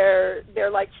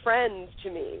like friends to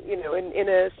me. In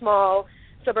a small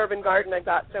suburban garden, I've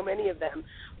got so many of them.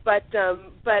 But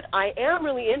I am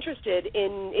really interested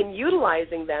in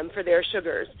utilizing them for their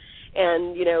sugars.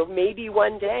 And, maybe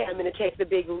one day I'm going to take the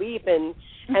big leap and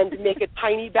make a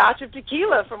tiny batch of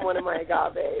tequila from one of my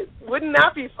agaves. Wouldn't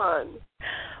that be fun?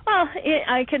 Well,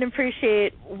 I can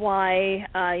appreciate why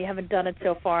you haven't done it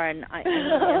so far, and I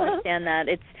understand that.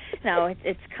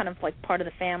 It's kind of like part of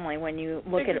the family when you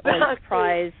look at all these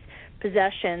prized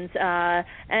possessions,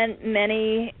 and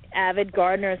many avid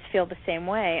gardeners feel the same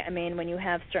way. I mean, when you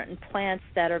have certain plants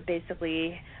that are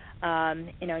basically,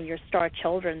 your star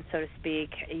children, so to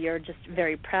speak, you're just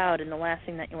very proud, and the last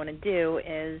thing that you want to do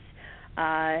is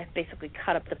basically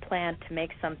cut up the plant to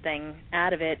make something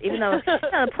out of it, even though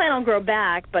the plant will grow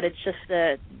back, but it's just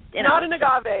not an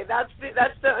agave. That's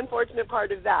the unfortunate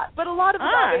part of that. But a lot of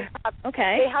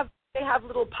agaves they have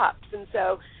little pups, and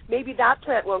so maybe that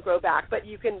plant won't grow back, but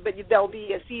there'll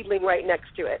be a seedling right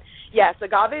next to it. Yes,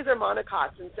 agaves are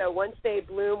monocots, and so once they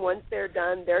bloom, once they're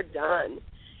done, they're done.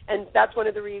 And that's one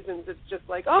of the reasons it's just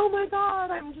like, oh my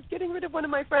God, I'm just getting rid of one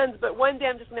of my friends, but one day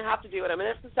I'm just going to have to do it. I'm going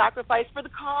to have to sacrifice for the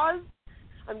cause.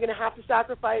 I'm going to have to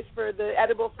sacrifice for the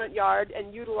edible front yard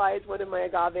and utilize one of my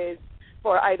agaves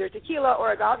for either tequila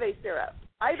or agave syrup.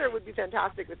 Either would be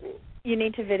fantastic with me. You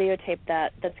need to videotape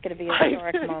that. That's going to be a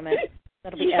historic moment.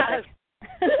 That'll be epic.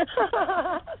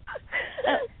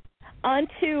 On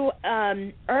to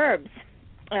herbs.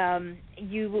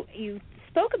 You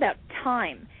spoke about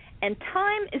thyme, and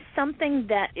thyme is something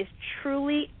that is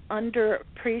truly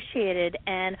underappreciated.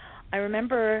 And I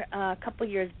remember a couple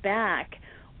years back,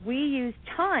 we used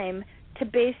thyme to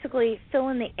basically fill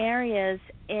in the areas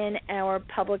in our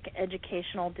public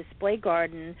educational display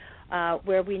garden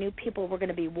where we knew people were going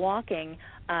to be walking,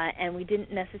 and we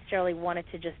didn't necessarily want it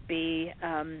to just be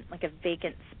like a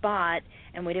vacant spot,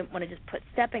 and we didn't want to just put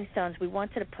stepping stones. We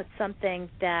wanted to put something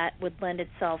that would lend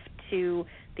itself to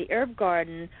the herb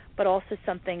garden, but also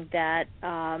something that,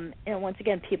 once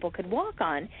again, people could walk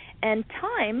on. And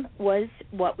thyme was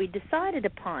what we decided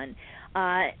upon.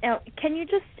 Now, can you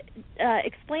just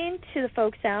explain to the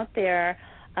folks out there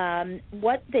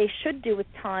what they should do with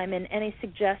thyme and any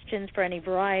suggestions for any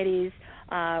varieties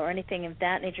or anything of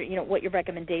that nature, what your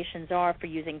recommendations are for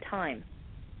using thyme?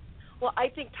 Well, I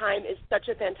think thyme is such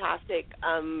a fantastic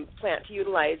plant to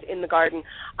utilize in the garden.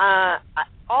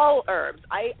 All herbs.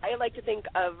 I like to think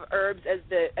of herbs as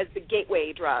the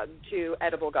gateway drug to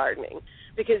edible gardening,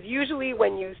 because usually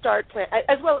when you start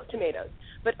as well as tomatoes,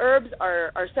 but herbs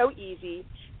are so easy.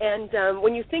 And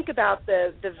when you think about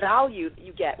the value that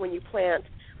you get when you plant,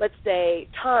 let's say,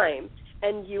 thyme,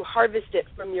 and you harvest it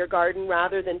from your garden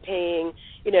rather than paying,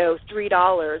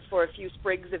 $3 for a few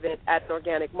sprigs of it at an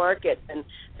organic market, and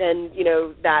then,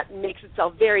 that makes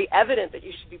itself very evident that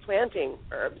you should be planting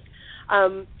herbs.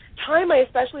 Thyme I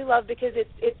especially love because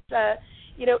it's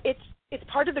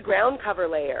part of the ground cover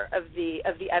layer of the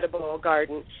edible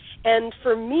garden. And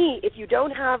for me, if you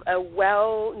don't have a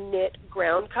well-knit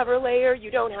ground cover layer, you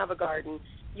don't have a garden.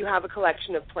 You have a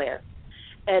collection of plants.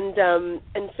 And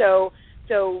so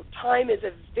thyme is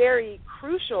a very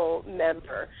crucial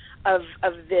member of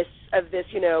this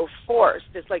force,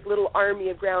 this like little army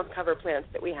of ground cover plants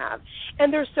that we have.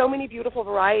 And there's so many beautiful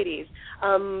varieties.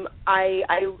 I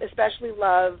especially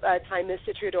love Thymus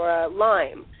citriodora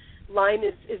lime. Lime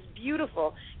is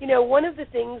beautiful. One of the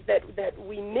things that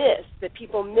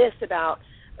people miss about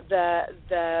the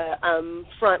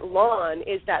front lawn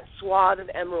is that swath of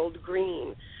emerald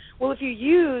green. Well, if you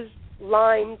use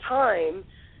lime thyme,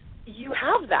 you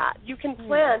have that. You can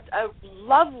plant a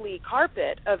lovely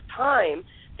carpet of thyme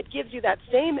that gives you that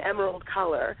same emerald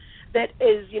color that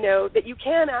is, that you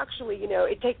can actually,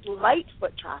 it takes light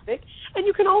foot traffic, and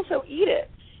you can also eat it.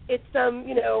 It's,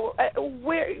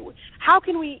 how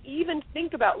can we even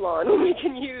think about lawn when we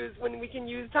can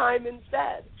use thyme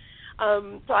instead?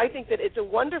 So I think that it's a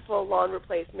wonderful lawn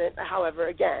replacement. However,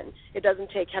 again, it doesn't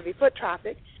take heavy foot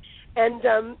traffic, and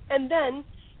then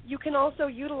you can also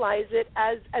utilize it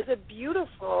as a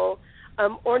beautiful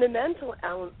ornamental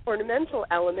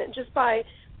element just by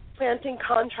planting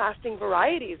contrasting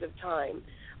varieties of thyme,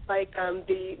 like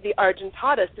the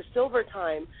argentatus, the silver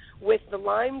thyme, with the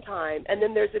lime thyme. And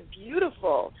then there's a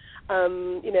beautiful,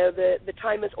 the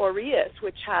Thymus aureus,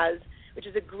 which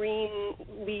is a green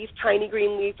leaf, tiny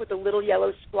green leaf with a little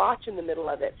yellow splotch in the middle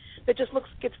of it that just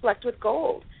gets flecked with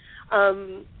gold.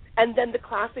 And then the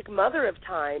classic mother of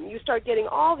thyme, you start getting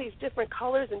all these different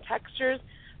colors and textures,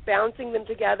 bouncing them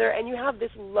together, and you have this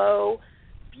low,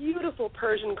 beautiful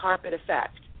Persian carpet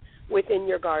effect within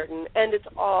your garden, and it's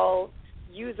all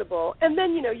usable. And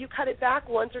then, you cut it back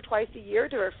once or twice a year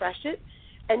to refresh it,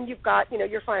 and you've got,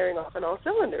 you're firing off on all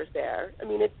cylinders there. I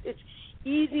mean, it's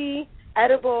easy,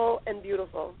 edible, and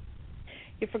beautiful.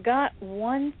 You forgot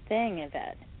one thing,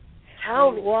 Yvette.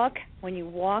 Tell me. When you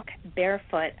walk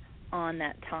barefoot on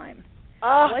that thyme.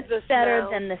 Oh, what's better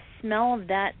than the smell of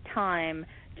that thyme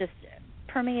just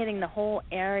permeating the whole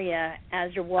area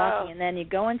as you're walking, and then you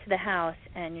go into the house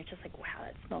and you're just like, wow,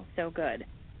 that smells so good.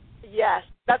 Yes,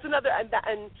 that's another,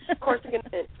 and Corsican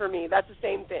mint for me, that's the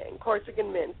same thing.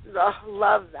 Corsican mint,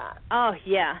 love that. Oh,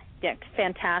 yeah,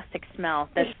 fantastic smell.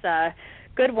 That's a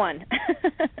good one.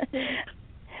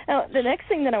 Now, the next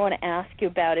thing that I want to ask you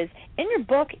about is, in your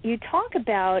book, you talk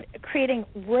about creating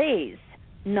rays,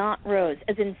 not rows,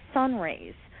 as in sun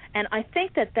rays. And I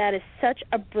think that is such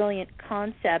a brilliant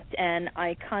concept, and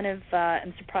I kind of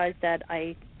am surprised that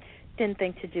I didn't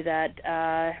think to do that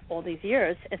all these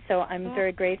years. And so I'm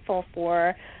very grateful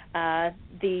for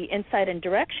the insight and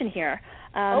direction here.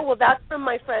 Well, that's from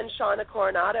my friend Shauna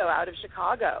Coronado out of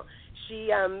Chicago.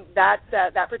 She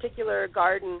that particular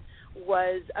garden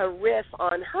was a riff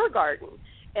on her garden.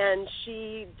 And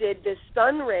she did this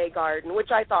sun ray garden,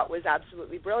 which I thought was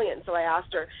absolutely brilliant. So I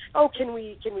asked her, can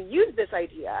we use this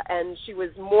idea? And she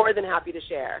was more than happy to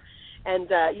share. And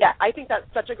I think that's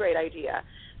such a great idea.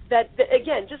 That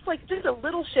again, just a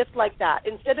little shift like that.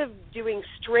 Instead of doing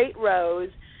straight rows,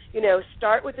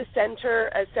 start with a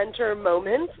center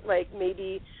moment, like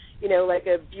maybe, like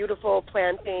a beautiful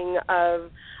planting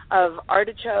of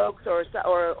artichokes or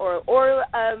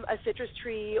a citrus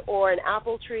tree or an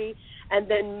apple tree, and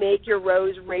then make your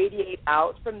rows radiate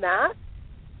out from that.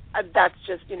 That's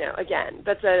just, again,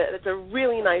 that's a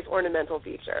really nice ornamental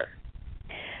feature.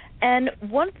 And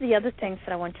one of the other things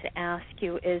that I wanted to ask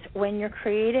you is when you're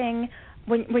creating,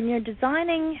 when you're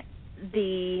designing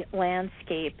the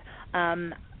landscape,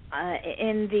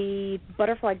 in the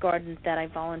butterfly garden that I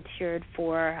volunteered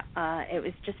for, it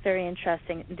was just very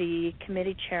interesting. The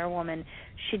committee chairwoman,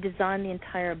 she designed the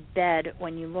entire bed.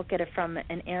 When you look at it from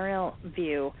an aerial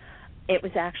view, it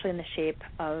was actually in the shape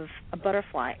of a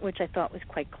butterfly, which I thought was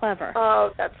quite clever.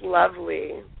 Oh, that's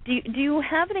lovely. Do you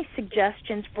have any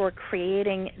suggestions for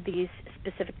creating these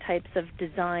specific types of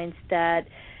designs that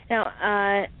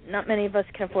Now, not many of us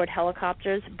can afford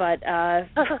helicopters, but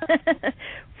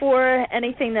for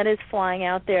anything that is flying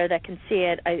out there that can see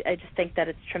it, I just think that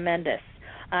it's tremendous.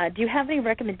 Do you have any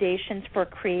recommendations for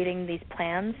creating these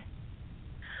plans?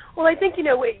 Well, I think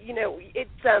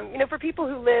it's for people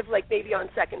who live like maybe on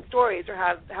second stories or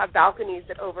have balconies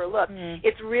that overlook.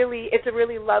 It's a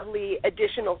really lovely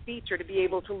additional feature to be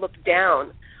able to look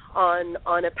down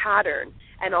on a pattern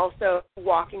and also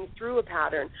walking through a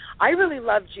pattern. I really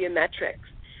love geometrics,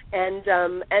 and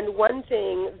one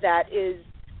thing that is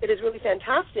really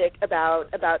fantastic about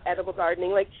edible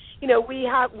gardening, like we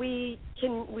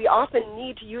often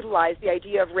need to utilize the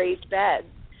idea of raised beds,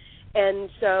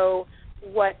 and so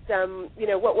what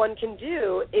one can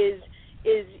do is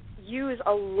use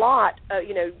a lot,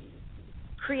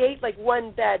 create like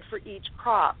one bed for each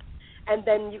crop, and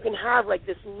then you can have like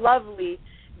this lovely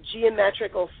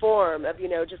geometrical form of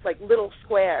just like little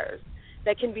squares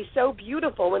that can be so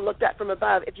beautiful when looked at from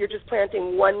above. If you're just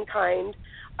planting one kind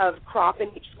of crop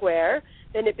in each square,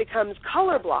 then it becomes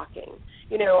color blocking,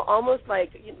 almost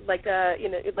like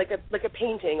a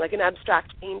painting, like an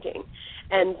abstract painting,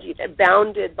 and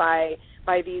bounded by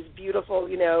these beautiful,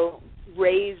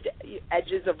 raised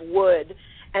edges of wood,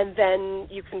 and then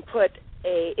you can put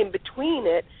in between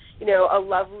it, a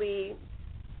lovely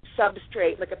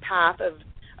substrate, like a path of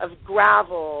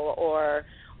gravel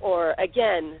or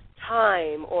again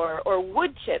thyme or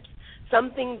wood chips,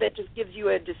 something that just gives you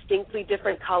a distinctly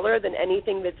different color than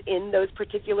anything that's in those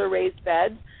particular raised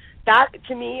beds. That,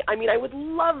 to me, I would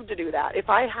love to do that. If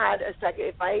I had a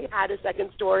second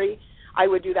story, I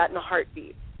would do that in a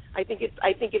heartbeat. I think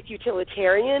it's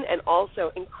utilitarian and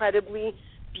also incredibly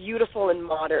beautiful and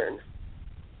modern.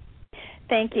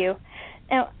 Thank you.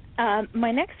 Now,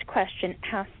 my next question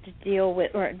deals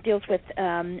with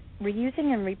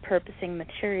reusing and repurposing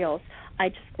materials. I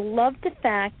just love the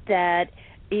fact that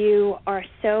you are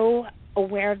so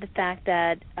aware of the fact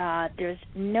that there's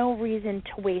no reason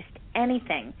to waste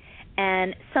anything,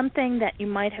 and something that you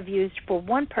might have used for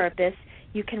one purpose,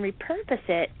 you can repurpose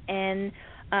it in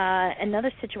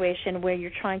another situation where you're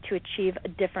trying to achieve a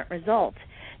different result.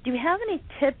 Do you have any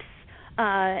tips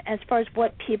as far as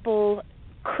what people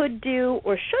could do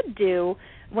or should do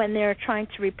when they're trying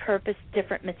to repurpose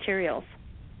different materials?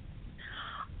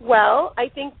 Well, I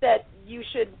think that you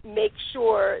should make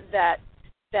sure that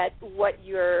what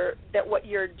you're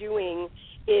doing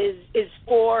is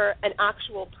for an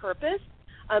actual purpose.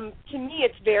 To me,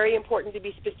 it's very important to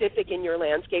be specific in your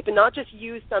landscape and not just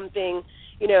use something,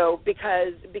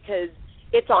 because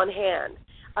it's on hand.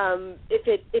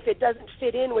 If it doesn't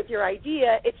fit in with your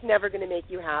idea, it's never going to make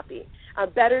you happy.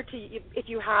 If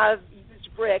you have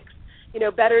used bricks,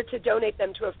 better to donate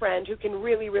them to a friend who can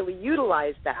really, really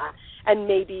utilize that and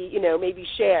maybe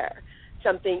share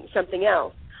something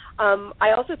else.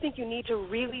 I also think you need to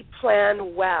really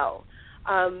plan well.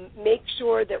 Make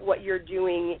sure that what you're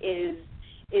doing is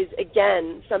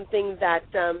again something that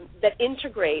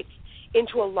integrates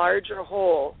into a larger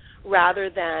whole rather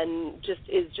than just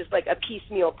like a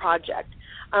piecemeal project.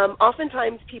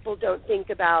 Oftentimes people don't think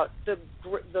about the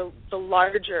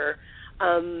larger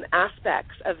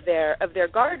aspects of their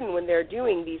garden when they're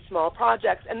doing these small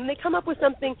projects, and they come up with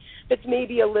something that's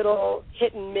maybe a little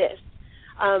hit and miss.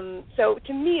 So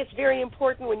to me, it's very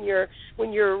important when you're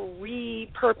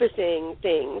repurposing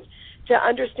things to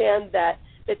understand that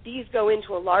these go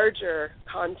into a larger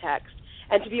context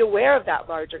and to be aware of that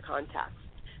larger context.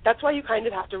 That's why you kind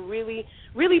of have to really,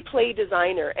 really play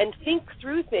designer and think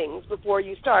through things before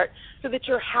you start so that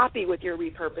you're happy with your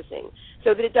repurposing,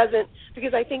 so that it doesn't,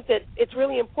 because I think that it's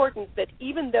really important that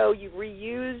even though you've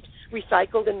reused,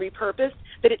 recycled, and repurposed,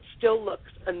 that it still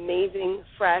looks amazing,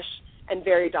 fresh, and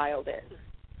very dialed in.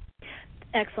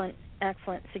 Excellent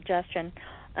suggestion.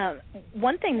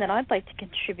 One thing that I'd like to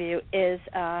contribute is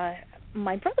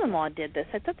my brother-in-law did this.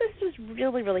 I thought this was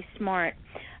really, really smart.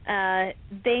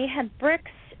 They had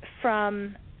bricks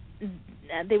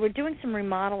they were doing some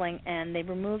remodeling, and they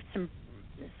removed some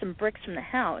bricks from the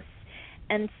house.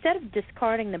 And instead of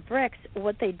discarding the bricks,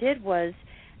 what they did was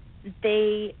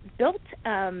they built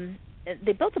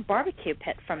a barbecue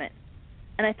pit from it.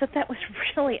 And I thought that was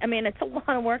really, it's a lot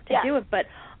of work to do it, but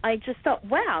I just thought,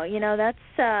 wow,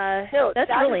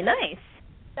 that's really nice.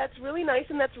 That's really nice,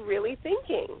 and that's really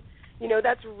thinking.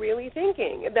 That's really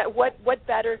thinking. That what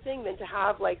better thing than to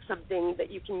have like something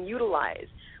that you can utilize,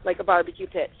 like a barbecue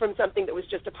pit, from something that was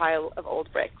just a pile of old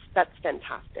bricks. That's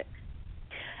fantastic.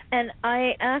 And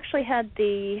I actually had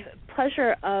the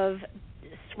pleasure of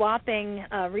swapping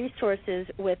resources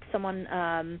with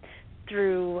someone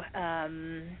through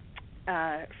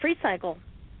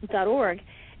freecycle.org,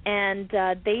 and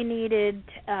they needed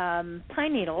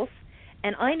pine needles,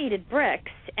 and I needed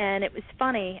bricks. And it was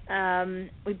funny.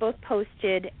 We both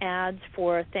posted ads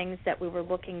for things that we were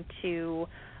looking to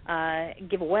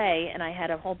give away, and I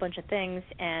had a whole bunch of things.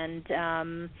 And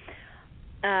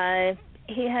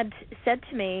he had said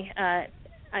to me,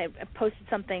 I posted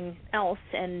something else,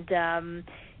 and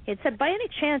he had said, by any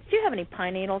chance, do you have any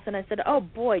pine needles? And I said, oh,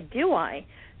 boy, do I.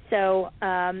 So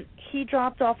he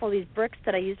dropped off all these bricks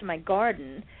that I used in my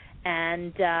garden,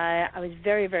 and I was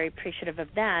very, very appreciative of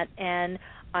that. And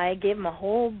I gave him a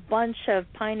whole bunch of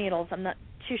pine needles. I'm not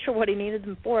too sure what he needed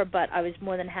them for, but I was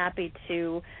more than happy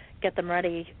to get them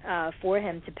ready for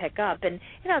him to pick up. And,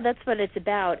 that's what it's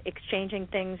about, exchanging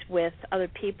things with other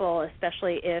people,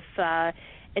 especially if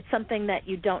it's something that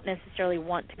you don't necessarily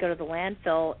want to go to the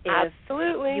landfill.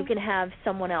 Absolutely. If you can have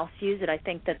someone else use it, I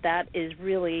think that is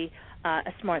really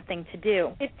a smart thing to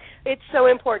do. It's so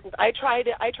important. I try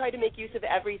to make use of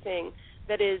everything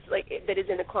that is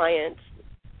in a client's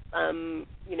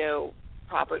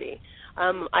property.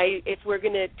 If we're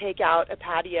going to take out a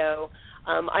patio,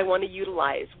 I want to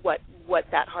utilize what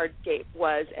that hardscape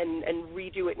was and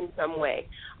redo it in some way.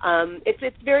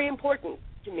 It's very important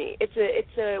to me.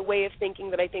 It's a way of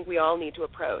thinking that I think we all need to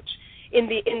approach in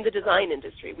the design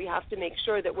industry. We have to make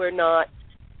sure that we're not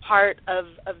part of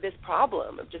this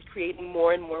problem of just creating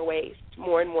more and more waste,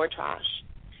 more and more trash.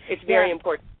 It's very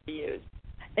important to use.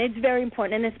 It's very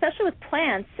important, and especially with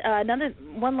plants.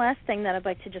 One last thing that I'd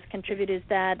like to just contribute is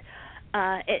that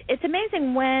it's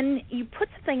amazing when you put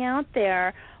something out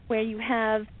there where you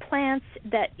have plants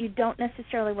that you don't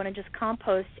necessarily want to just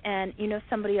compost and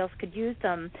somebody else could use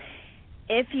them.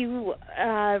 If you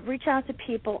reach out to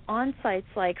people on sites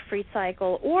like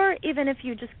FreeCycle, or even if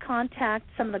you just contact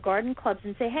some of the garden clubs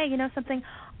and say, hey, something,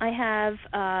 I have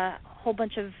a whole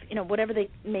bunch of, whatever they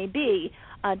may be,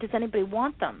 does anybody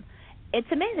want them? It's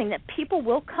amazing that people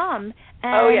will come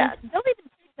and they'll even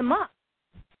pick them up.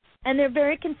 And they're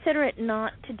very considerate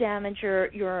not to damage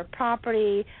your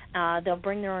property. They'll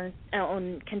bring their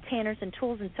own containers and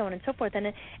tools and so on and so forth. And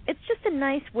it's just a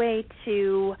nice way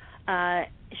to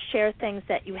share things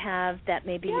that you have that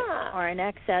maybe are in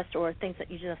excess or things that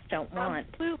you just don't want.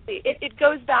 Absolutely. It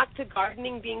goes back to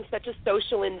gardening being such a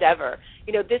social endeavor.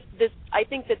 I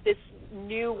think that this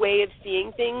new way of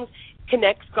seeing things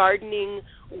connects gardening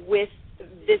with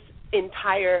this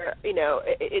entire,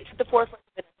 it's at the forefront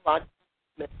of ecological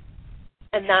movement.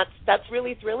 And that's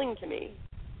really thrilling to me.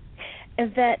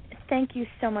 Yvette, thank you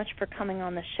so much for coming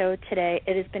on the show today.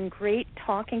 It has been great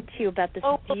talking to you about this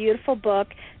beautiful book,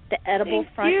 The Edible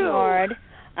Front Yard.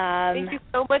 Thank you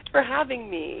so much for having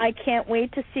me. I can't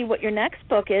wait to see what your next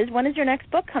book is. When is your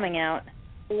next book coming out?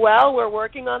 Well, we're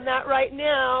working on that right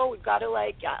now. We've got to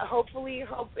hopefully,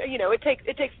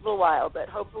 it takes a little while, but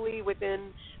hopefully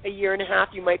within a year and a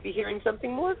half you might be hearing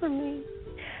something more from me.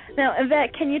 Now,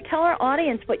 Yvette, can you tell our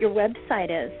audience what your website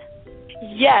is?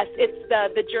 Yes, it's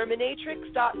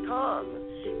thegerminatrix.com,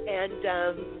 and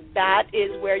that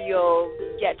is where you'll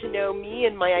get to know me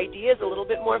and my ideas a little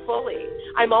bit more fully.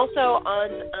 I'm also on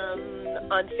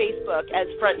Facebook as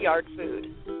Front Yard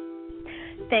Food.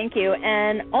 Thank you.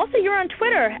 And also you're on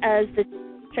Twitter as the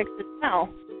Trix as well.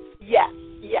 Yes.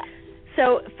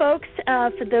 So, folks,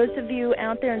 for those of you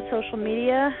out there in social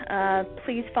media,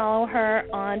 please follow her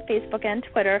on Facebook and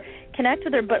Twitter. Connect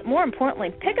with her, but more importantly,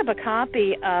 pick up a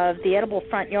copy of The Edible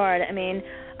Front Yard. I mean,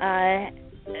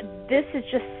 this is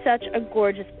just such a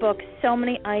gorgeous book. So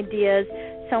many ideas,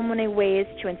 so many ways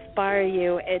to inspire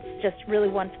you. It's just really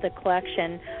one for the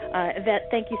collection. Yvette,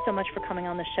 thank you so much for coming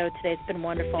on the show today. It's been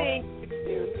wonderful. Thank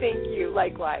you.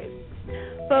 Likewise.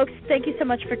 Folks, thank you so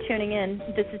much for tuning in.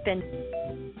 This has been